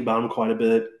still think about him quite a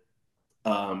bit.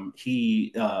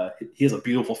 He has a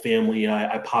beautiful family.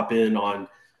 I pop in on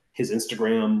his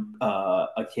Instagram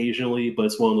occasionally, but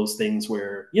it's one of those things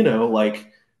where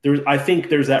like I think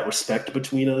there's that respect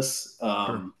between us.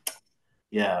 Sure.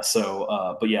 Yeah.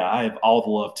 So, but yeah, I have all the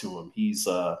love to him. He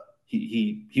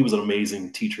was an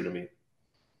amazing teacher to me.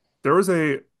 There was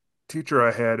a teacher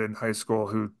I had in high school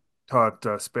who taught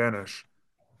Spanish,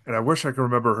 and I wish I could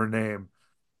remember her name,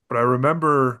 but I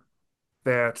remember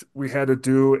that we had to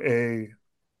do a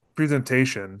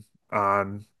presentation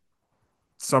on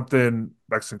something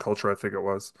Mexican culture, I think it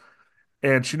was.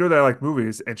 And she knew that I like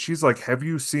movies, and she's like, "Have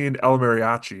you seen El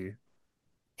Mariachi?"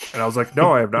 And I was like,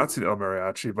 "No, I have not seen El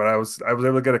Mariachi," but I was able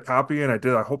to get a copy, and I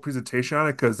did a whole presentation on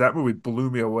it because that movie blew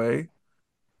me away.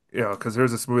 Because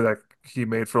there's this movie that he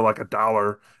made for like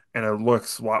 $1, and it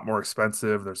looks a lot more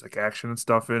expensive. There's like action and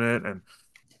stuff in it, and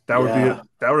Yeah.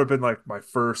 that would have been like my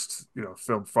first,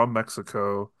 film from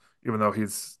Mexico, even though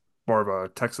he's more of a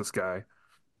Texas guy.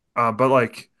 But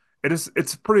like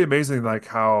it's pretty amazing like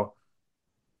how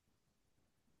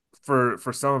for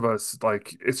some of us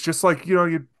like it's just like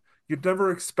you'd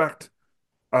never expect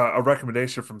a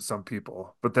recommendation from some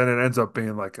people, but then it ends up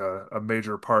being like a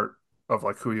major part of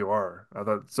like who you are.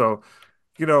 So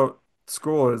you know,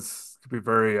 school is could be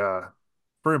very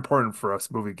important for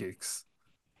us movie geeks.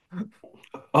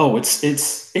 Oh,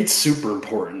 it's super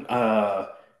important.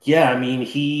 Yeah, I mean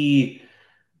he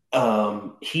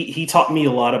taught me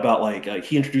a lot about like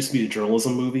he introduced me to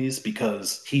journalism movies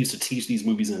because he used to teach these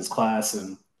movies in his class,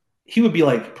 and he would be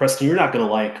like, Preston, you're not gonna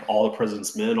like All the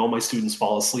President's Men. All my students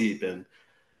fall asleep, and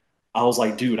I was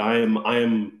like, dude, I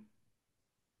am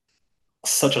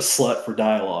such a slut for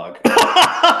dialogue,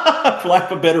 for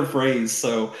lack of a better phrase.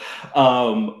 So,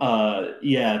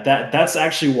 yeah, that's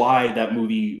actually why that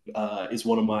movie is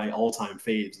one of my all time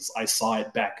faves. Is I saw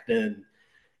it back then,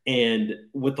 and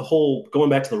with the whole going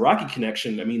back to the Rocky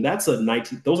connection, I mean, that's a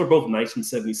 19. Those are both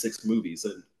 1976 movies,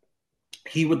 and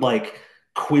he would like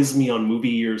quiz me on movie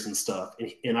years and stuff,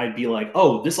 and I'd be like,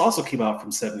 "Oh, this also came out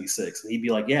from '76," and he'd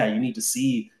be like, "Yeah, you need to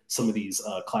see some of these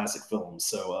classic films."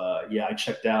 So yeah, I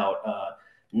checked out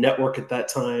Network at that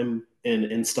time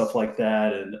and stuff like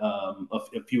that, and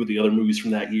a few of the other movies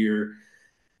from that year.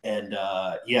 And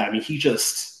yeah, I mean, he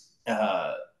just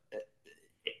uh,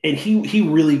 and he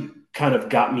really kind of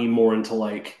got me more into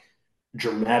like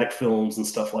dramatic films and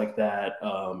stuff like that.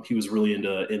 He was really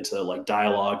into like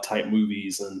dialogue type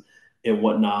movies and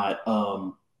whatnot.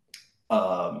 Um,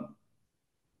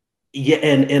 yeah,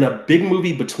 and a big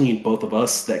movie between both of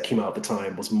us that came out at the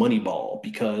time was Moneyball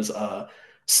because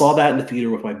saw that in the theater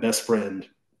with my best friend,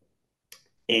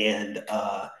 and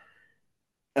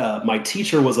my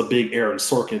teacher was a big Aaron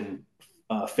Sorkin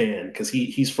fan because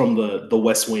he's from the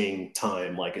West Wing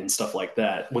time, like and stuff like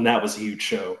that when that was a huge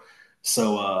show.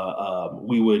 So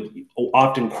we would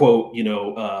often quote,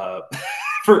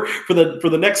 for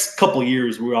the next couple of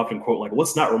years, we would often quote like,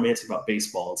 "What's not romantic about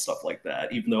baseball?" and stuff like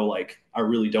that. Even though like I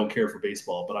really don't care for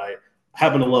baseball, but I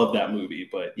happen to love that movie.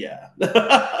 But yeah.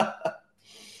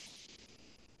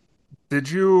 Did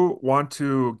you want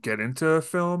to get into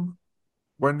film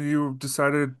when you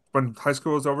decided when high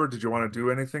school was over? Did you want to do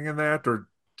anything in that, or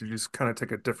did you just kind of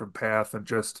take a different path and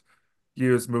just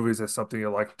use movies as something you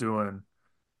like doing,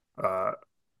 uh,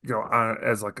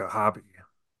 as like a hobby?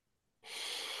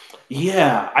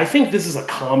 Yeah, I think this is a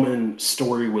common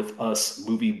story with us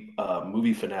movie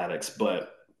fanatics,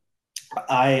 but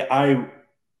I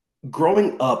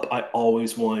growing up, I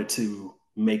always wanted to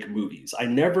make movies. I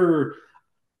never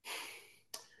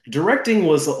directing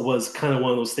was kind of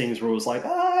one of those things where it was like,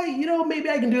 maybe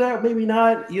I can do that, maybe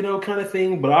not, kind of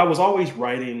thing. But I was always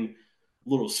writing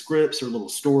little scripts or little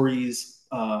stories.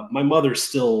 My mother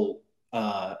still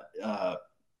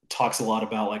talks a lot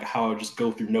about like how I would just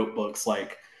go through notebooks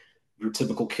like your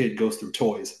typical kid goes through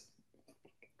toys.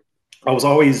 I was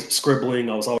always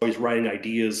scribbling. I was always writing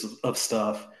ideas of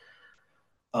stuff.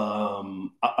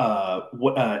 In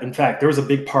fact, there was a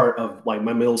big part of like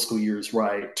my middle school years where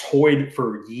I toyed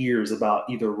for years about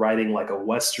either writing like a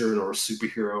western or a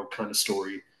superhero kind of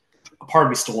story. A part of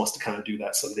me still wants to kind of do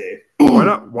that someday. Why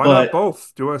not? Why not But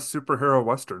both? Do a superhero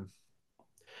western.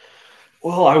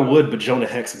 well, I would, but Jonah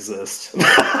Hex exists.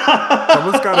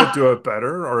 Someone's got to do it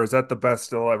better, or is that the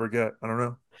best they'll ever get? I don't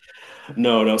know.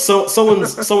 No. So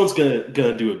someone's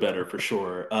gonna do it better for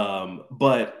sure.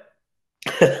 But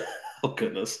oh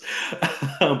goodness.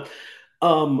 um,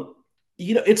 um,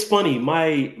 it's funny.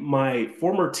 My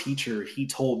former teacher, he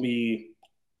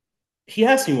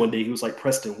asked me one day. He was like,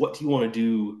 "Preston, what do you want to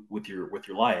do with your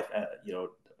life?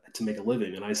 To make a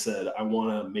living?" And I said, "I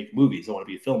want to make movies. I want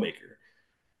to be a filmmaker."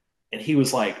 And he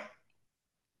was like,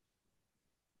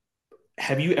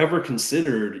 "Have you ever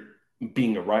considered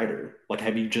being a writer? Like,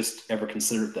 have you just ever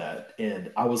considered that?"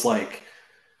 And I was like,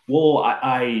 "Well,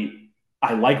 I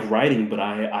like writing, but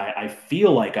I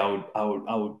feel like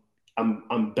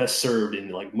I'm best served in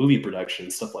like movie production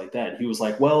and stuff like that." And he was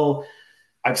like, "Well,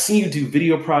 I've seen you do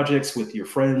video projects with your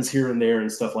friends here and there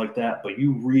and stuff like that, but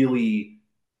you're really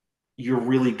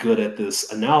good at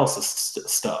this analysis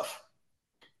stuff."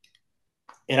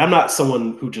 And I'm not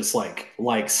someone who just like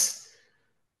likes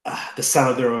the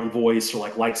sound of their own voice or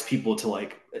like likes people to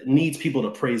like needs people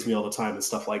to praise me all the time and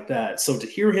stuff like that. So to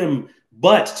hear him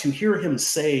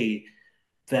say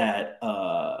that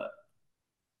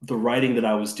the writing that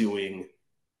I was doing,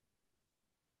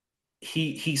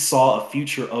 he saw a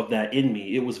future of that in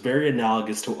me. It was very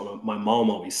analogous to what my mom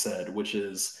always said, which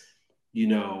is, you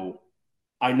know,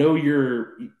 I know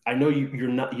you're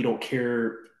not you don't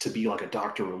care to be like a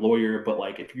doctor or a lawyer, but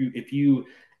like if you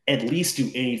at least do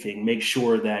anything, make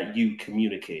sure that you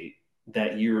communicate,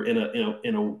 that you're in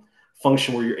a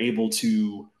function where you're able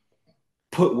to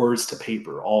put words to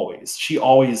paper always. She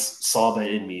always saw that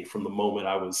in me from the moment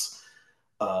I was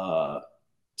uh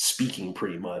speaking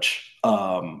pretty much.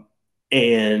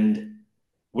 And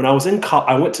when I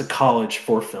went to college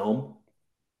for film.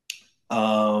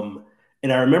 Um,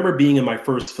 and I remember being in my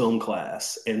first film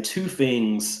class, and two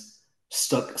things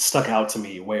stuck out to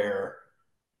me. Where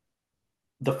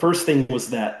the first thing was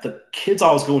that the kids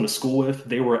I was going to school with,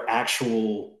 they were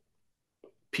actual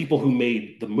people who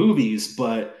made the movies,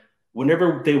 but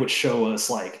whenever they would show us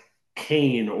like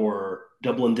Kane or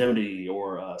Double Indemnity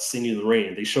or Singing in the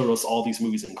Rain, they showed us all these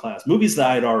movies in class, movies that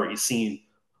I had already seen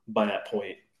by that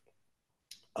point.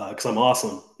 Because I'm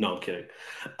awesome. No, I'm kidding.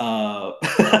 I'm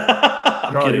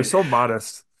No, you're kidding. so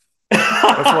modest.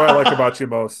 That's what I like about you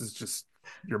most is just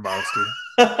your modesty.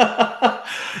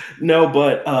 No,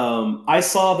 but I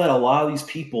saw that a lot of these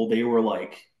people, they were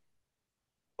like,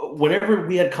 whenever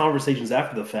we had conversations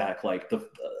after the fact, like the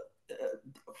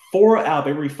four out of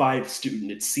every five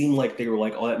student, it seemed like they were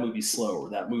like, "Oh, that movie's slow," or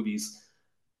 "That movie's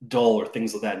dull," or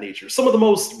things of that nature. Some of the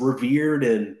most revered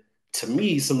and, to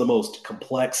me, some of the most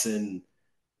complex and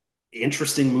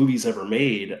interesting movies ever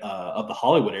made of the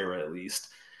Hollywood era, at least.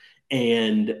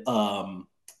 And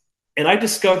And I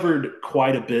discovered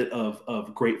quite a bit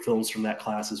of great films from that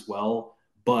class as well.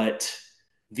 But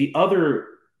the other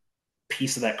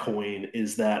piece of that coin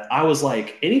is that I was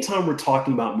like, anytime we're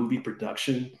talking about movie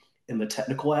production and the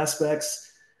technical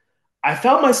aspects, I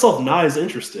found myself not as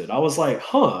interested. I was like,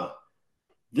 huh,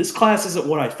 this class isn't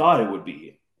what I thought it would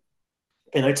be.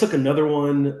 And I took another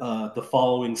one the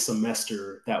following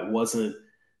semester that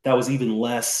was even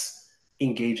less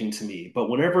engaging to me. But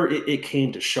whenever it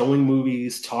came to showing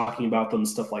movies, talking about them,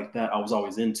 stuff like that, I was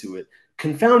always into it.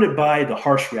 Confounded by the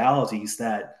harsh realities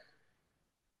that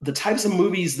the types of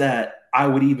movies that I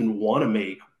would even want to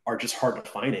make are just hard to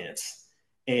finance.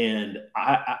 And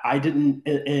I didn't,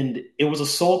 and it was a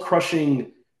soul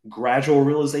crushing, gradual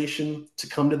realization to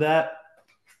come to that.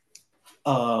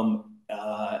 Um,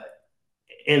 uh,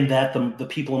 and that the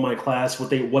people in my class, what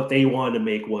they wanted to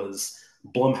make was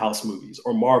Blumhouse movies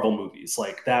or Marvel movies.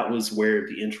 Like that was where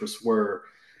the interests were.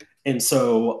 And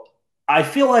so I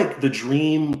feel like the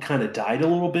dream kind of died a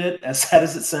little bit, as sad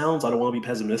as it sounds. I don't want to be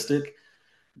pessimistic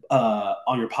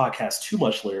on your podcast too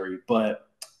much, Larry, but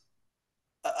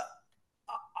uh,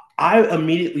 I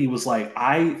immediately was like,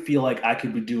 I feel like I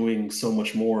could be doing so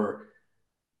much more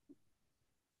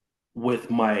with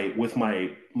my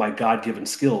God-given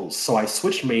skills. So I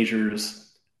switched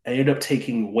majors. I ended up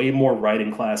taking way more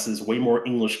writing classes, way more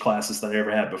English classes than I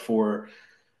ever had before.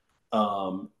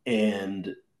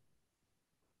 And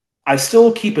I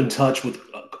still keep in touch with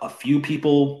a few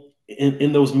people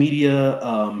in those media,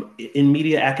 in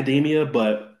media academia,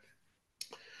 but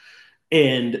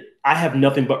and I have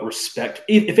nothing but respect.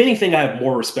 If anything, I have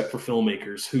more respect for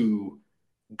filmmakers who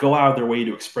go out of their way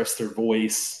to express their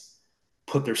voice,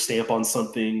 put their stamp on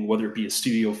something, whether it be a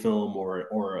studio film or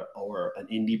an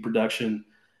indie production.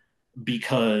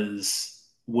 Because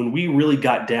when we really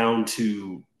got down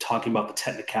to talking about the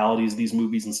technicalities of these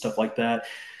movies and stuff like that,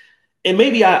 and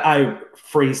maybe I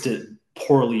phrased it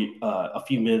poorly a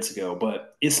few minutes ago,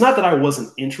 but it's not that I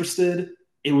wasn't interested.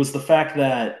 It was the fact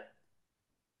that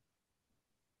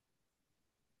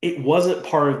it wasn't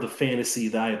part of the fantasy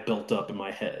that I had built up in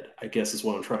my head, I guess is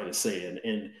what I'm trying to say.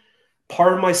 And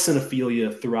part of my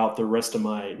cinephilia throughout the rest of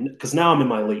my, because now I'm in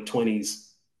my late 20s,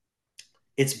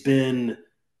 it's been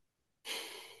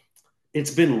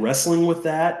it's been wrestling with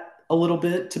that a little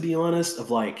bit, to be honest,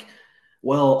 of like,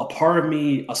 well, a part of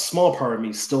me, a small part of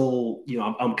me still,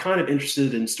 I'm kind of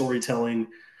interested in storytelling.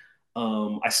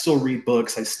 I still read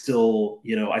books. I still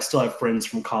have friends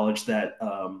from college that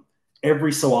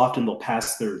every so often they'll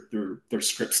pass their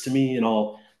scripts to me, and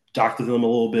I'll doctor them a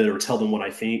little bit or tell them what I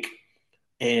think.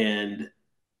 And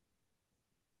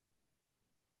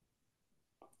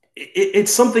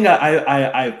it's something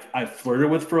I've flirted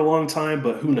with for a long time,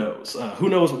 but who knows? Who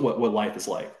knows what life is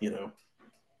like?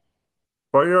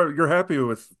 But you're happy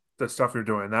with the stuff you're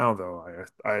doing now, though.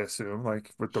 I assume,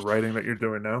 like with the writing that you're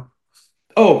doing now.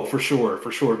 Oh, for sure,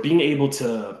 for sure. Being able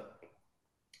to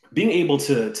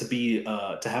be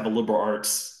to have a liberal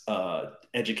arts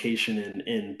education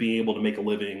and being able to make a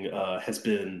living has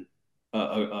been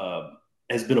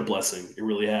a blessing. It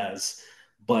really has.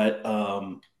 But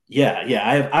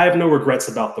yeah, I have no regrets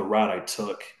about the route I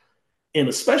took, and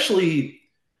especially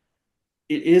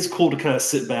it is cool to kind of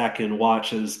sit back and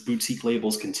watch as boutique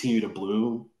labels continue to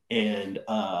bloom and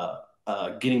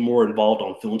getting more involved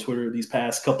on film Twitter these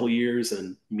past couple of years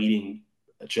and meeting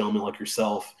a gentleman like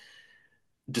yourself,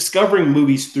 discovering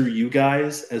movies through you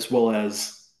guys as well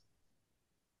as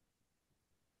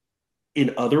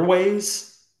in other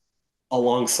ways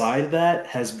alongside that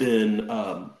has been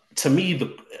to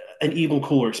me an even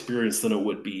cooler experience than it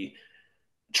would be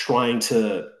trying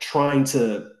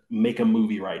to make a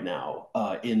movie right now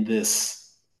in this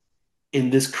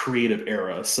creative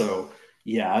era. So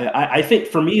yeah, I think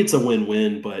for me it's a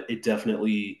win-win, but it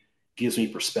definitely gives me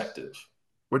perspective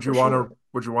for sure.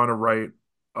 Would you want to write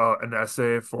an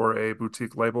essay for a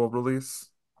boutique label release?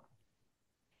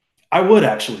 I would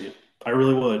actually, I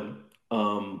really would.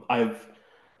 Um, I've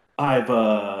I've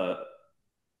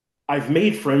I've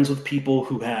made friends with people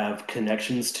who have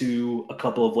connections to a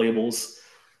couple of labels.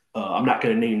 I'm not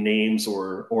going to name names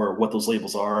or what those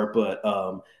labels are, but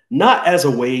not as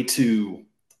a way to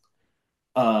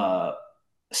uh,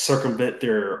 circumvent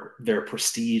their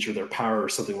prestige or their power or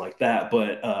something like that,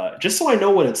 but just so I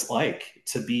know what it's like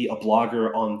to be a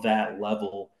blogger on that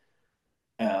level.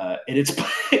 And it's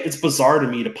it's bizarre to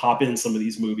me to pop in some of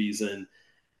these movies and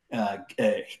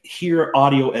hear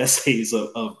audio essays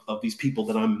of these people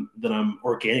that I'm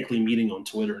organically meeting on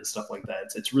Twitter and stuff like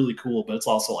that. It's really cool, but it's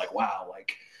also like, wow,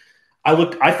 like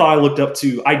I thought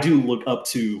I do look up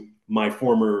to my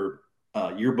former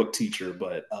yearbook teacher,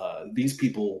 but these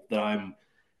people that I'm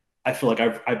I feel like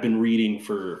I've been reading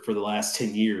for the last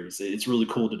 10 years. It's really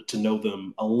cool to know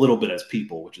them a little bit as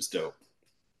people, which is dope.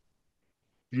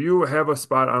 Do you have a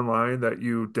spot online that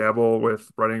you dabble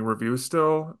with writing reviews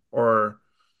still, or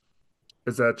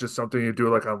is that just something you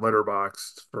do like on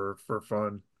Letterboxd for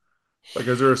fun? Like,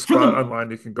 is there a For spot the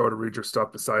online you can go to read your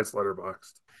stuff besides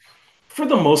Letterboxd? for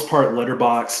the most part,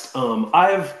 letterboxed.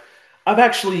 I've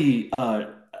actually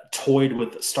toyed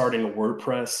with starting a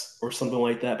WordPress or something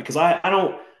like that because I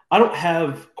don't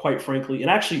have, quite frankly, and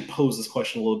I actually posed this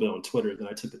question a little bit on Twitter. Then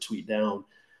I took the tweet down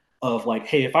of like,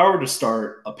 hey, if I were to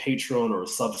start a Patreon or a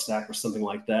Substack or something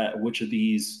like that, which of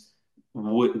these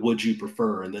would you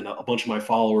prefer? And then a bunch of my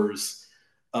followers,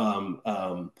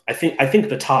 I think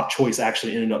the top choice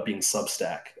actually ended up being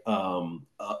Substack.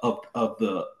 Of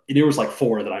the there was like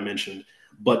four that I mentioned,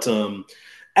 but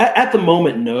at the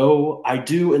moment, no. I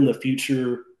do in the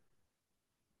future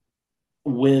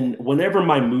whenever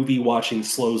my movie watching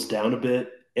slows down a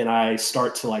bit and I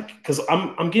start to like because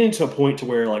I'm getting to a point to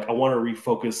where like I want to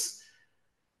refocus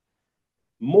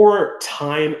more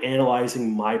time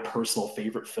analyzing my personal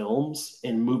favorite films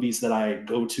and movies that I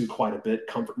go to quite a bit,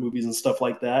 comfort movies and stuff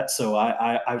like that. So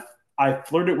I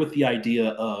flirted with the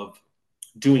idea of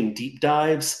doing deep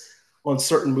dives on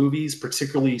certain movies,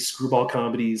 particularly screwball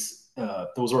comedies.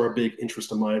 Those are a big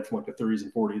interest of mine from like the 30s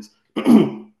and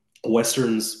 40s.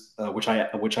 Westerns, which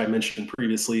I mentioned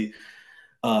previously,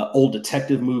 old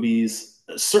detective movies,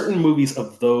 certain movies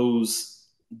of those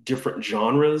different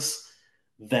genres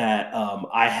that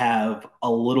I have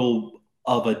a little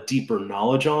of a deeper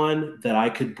knowledge on that I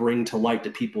could bring to light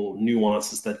to people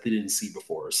nuances that they didn't see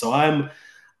before. So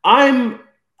I'm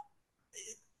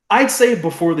I'd say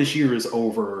before this year is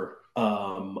over,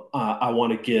 I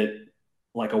want to get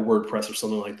like a WordPress or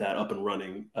something like that up and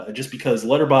running. Just because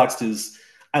Letterboxd is,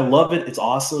 I love it, it's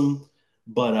awesome,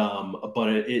 but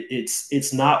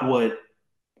it's not what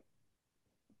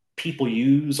people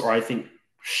use or I think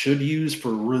should use for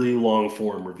really long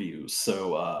form reviews.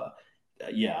 So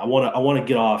yeah, I want to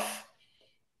get off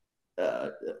uh,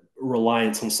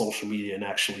 reliance on social media and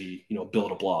actually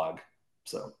build a blog.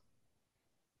 So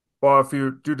Well, if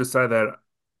you do decide that,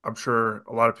 I'm sure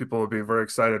a lot of people would be very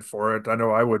excited for it. I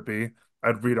know I would be.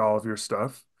 I'd read all of your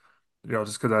stuff,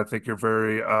 just because I think you're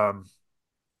very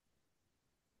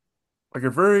like you're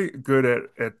very good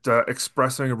at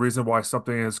expressing a reason why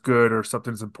something is good or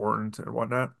something's important and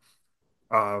whatnot.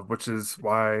 Which is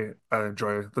why I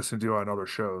enjoy listening to you on other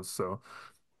shows. So,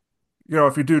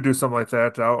 if you do something like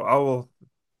that, I will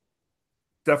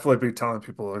definitely be telling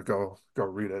people to go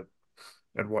read it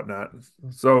and whatnot.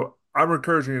 So I'm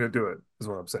encouraging you to do it, is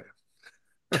what I'm saying.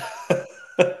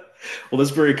 well, that's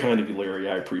very kind of you, Larry.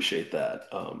 I appreciate that.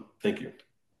 Thank you.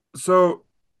 So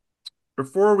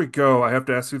before we go, I have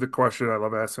to ask you the question I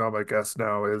love asking all my guests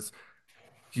now is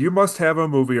you must have a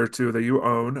movie or two that you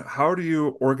own. How do you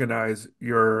organize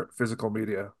your physical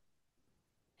media?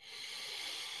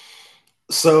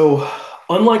 So,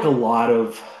 unlike a lot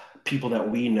of people that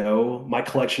we know, my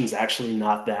collection is actually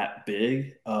not that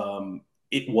big.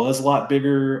 It was a lot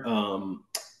bigger.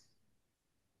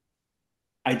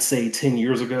 I'd say 10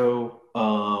 years ago.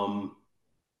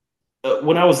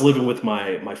 When I was living with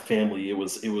my family, it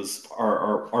was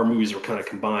our movies were kind of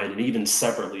combined and even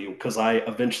separately because I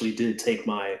eventually did take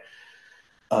my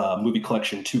movie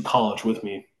collection to college with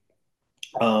me.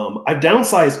 I've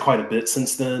downsized quite a bit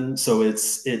since then, so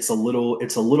it's a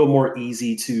little more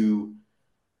easy to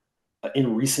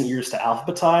in recent years to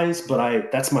alphabetize, but I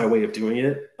that's my way of doing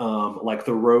it. Like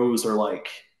the rows are like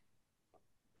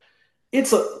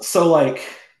it's a so like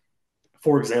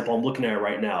for example, I'm looking at it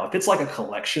right now. If it's like a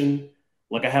collection,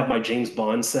 like I have my James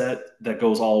Bond set that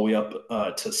goes all the way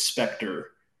up to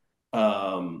Spectre,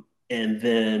 and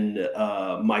then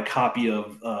my copy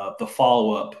of the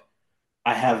follow up,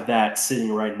 I have that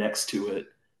sitting right next to it,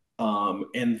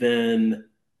 and then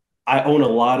I own a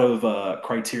lot of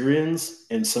Criterions,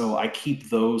 and so I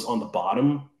keep those on the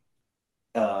bottom,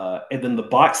 and then the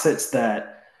box sets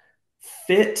that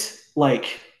fit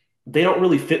like they don't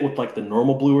really fit with like the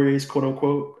normal Blu-rays, quote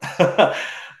unquote.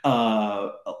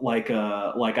 Like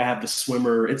I have the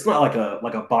Swimmer. It's not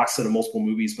like a box set of multiple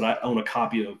movies, but I own a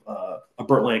copy of a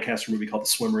Burt Lancaster movie called The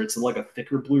Swimmer. It's like a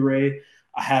thicker Blu-ray.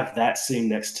 I have that sitting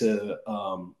next to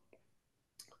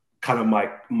kind of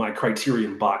my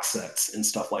Criterion box sets and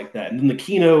stuff like that. And then the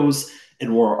Kinos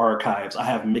and War Archives I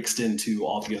have mixed into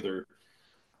all the other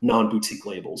non-boutique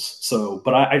labels. So,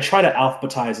 but I try to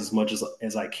alphabetize as much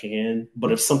as I can.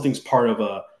 But if something's part of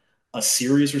a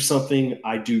series or something,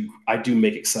 I do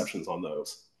make exceptions on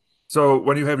those. So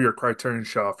when you have your Criterion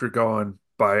shelf, you're going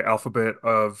by alphabet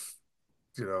of,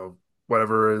 you know,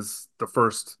 whatever is the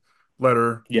first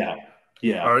letter. Yeah,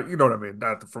 yeah. You know what I mean?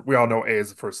 Not we all know A is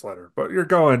the first letter, but you're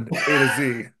going A to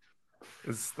Z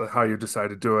is how you decide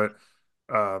to do it.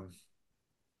 Um,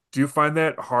 do you find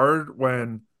that hard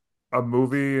when a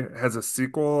movie has a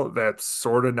sequel that's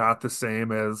sort of not the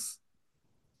same as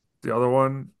the other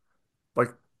one?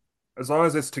 Like, as long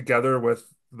as it's together with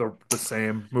the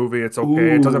same movie, it's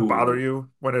okay. It doesn't bother Ooh. you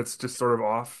when it's just sort of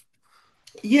off.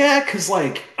 Yeah, because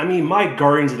like I mean, my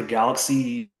Guardians of the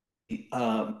Galaxy uh,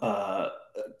 uh,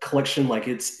 collection, like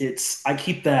it's I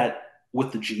keep that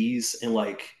with the G's, and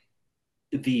like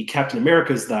the Captain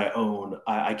Americas that I own,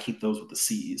 I keep those with the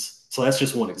C's. So that's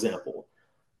just one example.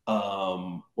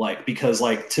 Like because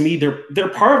like to me they're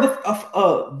part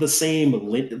of the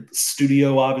same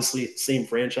studio, obviously same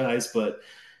franchise, but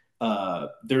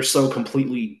they're so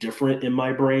completely different in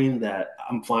my brain that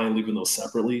I'm fine leaving those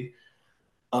separately.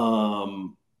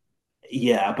 Um,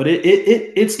 yeah, but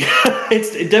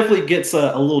it definitely gets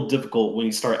a little difficult when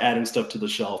you start adding stuff to the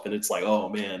shelf, and it's like, oh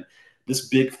man, this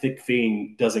big thick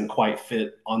thing doesn't quite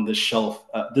fit on this shelf,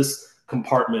 this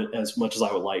compartment as much as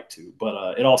I would like to.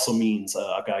 But it also means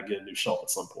I've got to get a new shelf at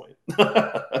some point.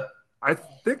 I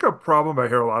think a problem I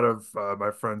hear a lot of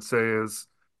my friends say is,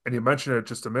 and you mentioned it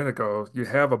just a minute ago, you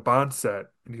have a Bond set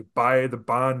and you buy the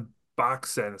Bond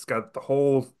box set. And it's got the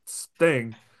whole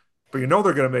thing, but you know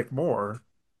they're going to make more.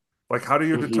 Like, how do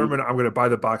you Mhm. determine I'm going to buy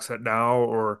the box set now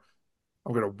or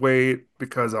I'm going to wait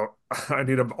because I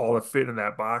need them all to fit in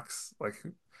that box? Like,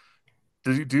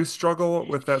 do you struggle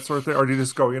with that sort of thing, or do you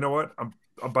just go, you know what, I'm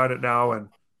buying it now, and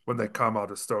when they come, I'll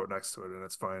just throw it next to it, and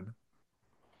it's fine.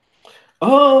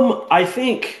 I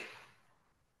think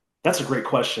that's a great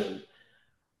question.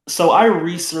 So I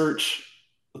research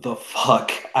the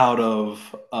fuck out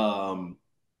of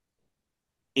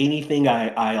anything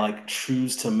I like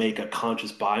choose to make a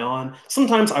conscious buy on.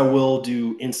 Sometimes I will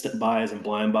do instant buys and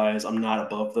blind buys. I'm not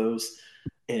above those,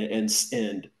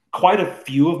 and quite a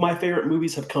few of my favorite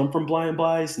movies have come from blind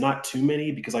buys. Not too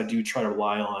many because I try to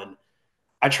rely on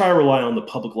the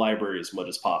public library as much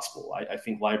as possible. I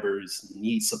think libraries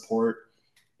need support,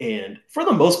 and for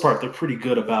the most part, they're pretty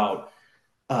good about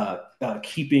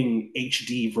keeping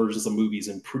HD versions of movies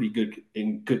in pretty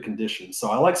good condition. So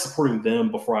I like supporting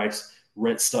them before I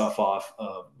rent stuff off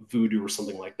Vudu or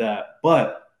something like that.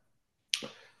 But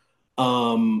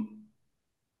um,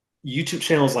 YouTube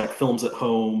channels like Films at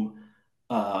Home,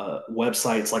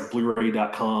 websites like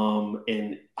Blu-ray.com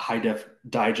and High Def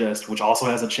Digest, which also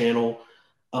has a channel,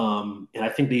 and I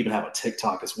think they even have a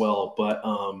TikTok as well. But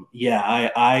yeah,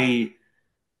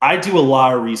 I do a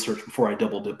lot of research before I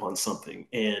double dip on something.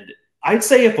 And I'd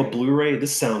say if a Blu-ray,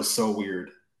 this sounds so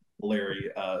weird,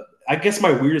 Larry. I guess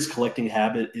my weirdest collecting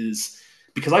habit is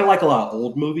because I like a lot of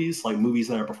old movies, like movies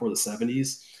that are before the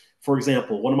 70s. For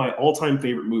example, one of my all-time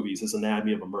favorite movies is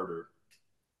Anatomy of a Murder.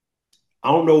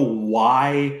 I don't know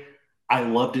why I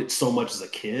loved it so much as a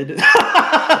kid.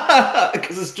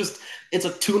 Because it's a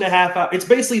 2.5 hour, it's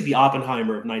basically the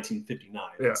Oppenheimer of 1959.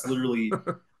 Yeah. It's literally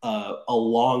a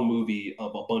long movie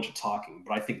of a bunch of talking,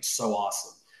 but I think it's so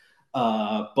awesome.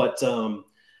 But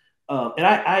and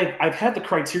I've had the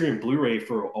Criterion Blu-ray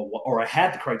or I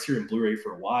had the Criterion Blu-ray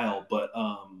for a while, but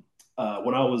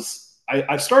when I've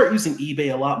started using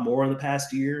eBay a lot more in the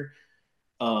past year,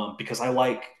 because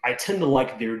I tend to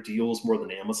like their deals more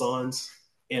than Amazon's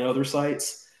and other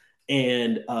sites.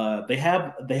 And they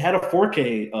had a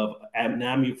 4K of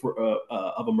Anatomy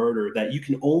of a Murder that you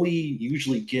can only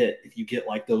usually get if you get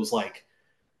like those like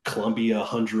Columbia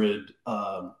 100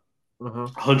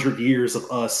 years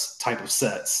of us type of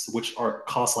sets, which are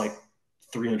cost like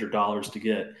 $300 to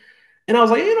get. And I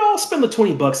was like, I'll spend the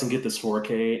 $20 and get this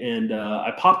 4K. And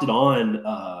I popped it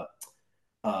on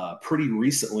pretty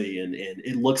recently, and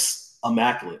it looks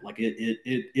immaculate. Like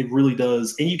it really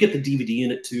does. And you get the DVD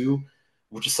in it too,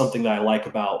 which is something that I like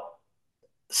about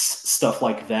stuff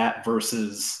like that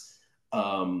versus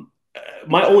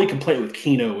my only complaint with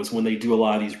Kino is when they do a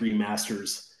lot of these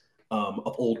remasters of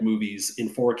old movies in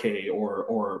 4K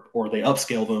or they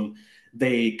upscale them.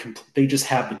 They just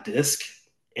have the disc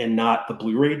and not the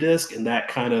Blu-ray disc, and that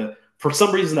kind of for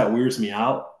some reason that weirds me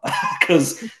out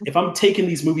because if I'm taking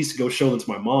these movies to go show them to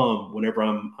my mom whenever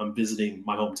I'm visiting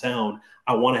my hometown,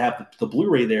 I want to have the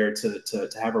Blu-ray there to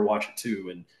have her watch it too.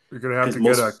 And You're gonna have because to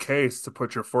get a most case to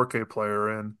put your 4K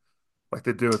player in, like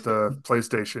they do with the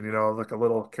PlayStation, like a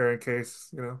little carrying case,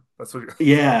 That's what you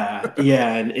yeah,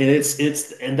 and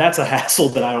and that's a hassle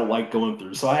that I don't like going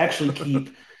through. So I actually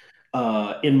keep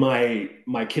in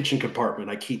my kitchen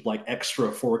compartment, I keep like extra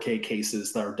 4K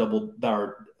cases that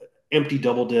are empty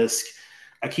double disc.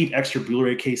 I keep extra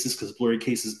Blu-ray cases because Blu-ray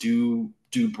cases do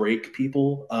break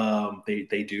people.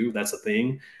 They do. That's a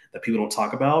thing that people don't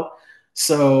talk about.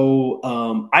 So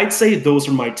I'd say those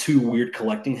are my two weird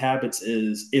collecting habits.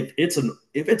 Is if it's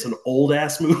an old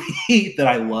ass movie that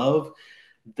I love,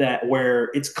 that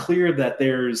where it's clear that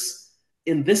there's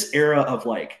in this era of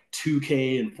like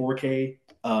 2K and 4K.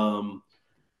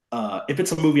 If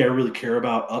it's a movie I really care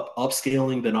about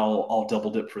upscaling, then I'll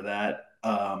double dip for that.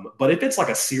 But if it's like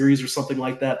a series or something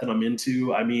like that that I'm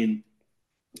into, I mean,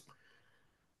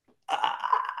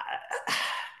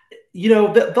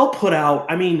 they'll put out.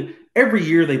 I mean, every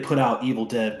year they put out Evil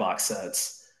Dead box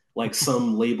sets. Like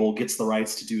some label gets the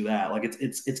rights to do that. Like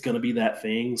it's going to be that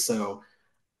thing. So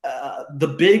the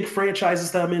big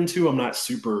franchises that I'm into, I'm not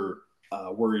super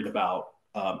worried about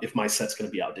if my set's going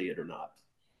to be outdated or not.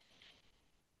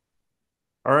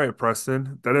 All right,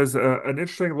 Preston. That is an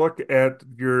interesting look at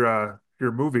your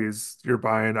movies you're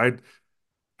buying.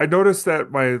 I noticed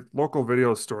that my local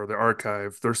video store, the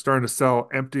Archive, they're starting to sell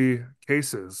empty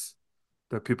cases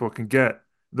that people can get.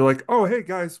 They're like, "Oh, hey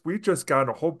guys, we just got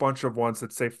a whole bunch of ones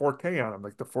that say 4K on them,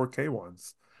 like the 4K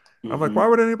ones." I'm like, "Why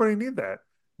Hmm. would anybody need that?"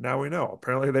 Now we know.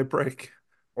 Apparently they break,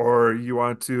 or you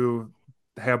want to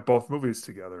have both movies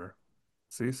together.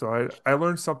 See, so I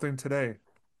learned something today,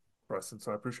 Preston.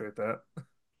 So I appreciate that.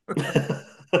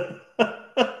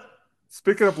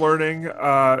 Speaking of learning,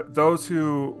 those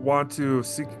who want to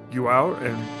seek you out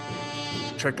and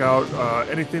check out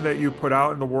anything that you put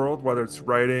out in the world, whether it's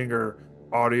writing or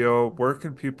audio, where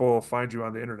can people find you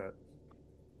on the internet?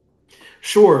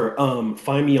 Sure.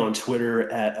 Find me on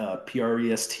Twitter at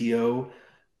Presto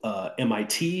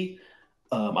MIT.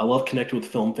 I love connecting with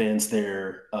film fans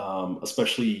there,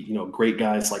 especially great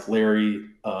guys like Larry.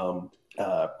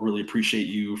 Really appreciate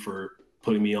you for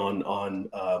putting me on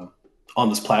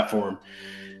this platform.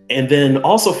 And then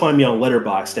also find me on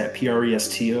Letterboxd at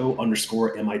Presto_MITCH.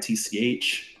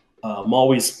 I'm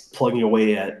always plugging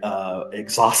away at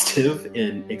exhaustive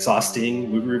and exhausting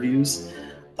movie reviews.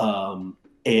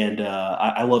 And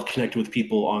I love connecting with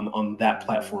people on that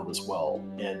platform as well.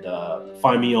 And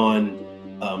find me on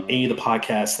any of the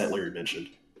podcasts that Larry mentioned.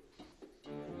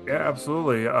 Yeah,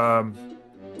 absolutely.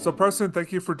 So Preston,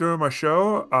 thank you for doing my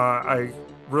show. I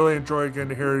really enjoy getting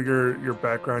to hear your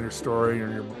background, your story,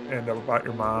 and about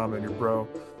your mom and your bro.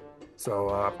 So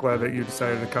I'm glad that you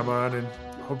decided to come on, and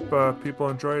hope people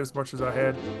enjoy it as much as I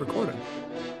had recording.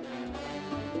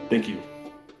 Thank you.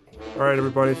 All right,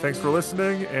 everybody, thanks for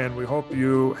listening, and we hope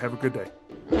you have a good day.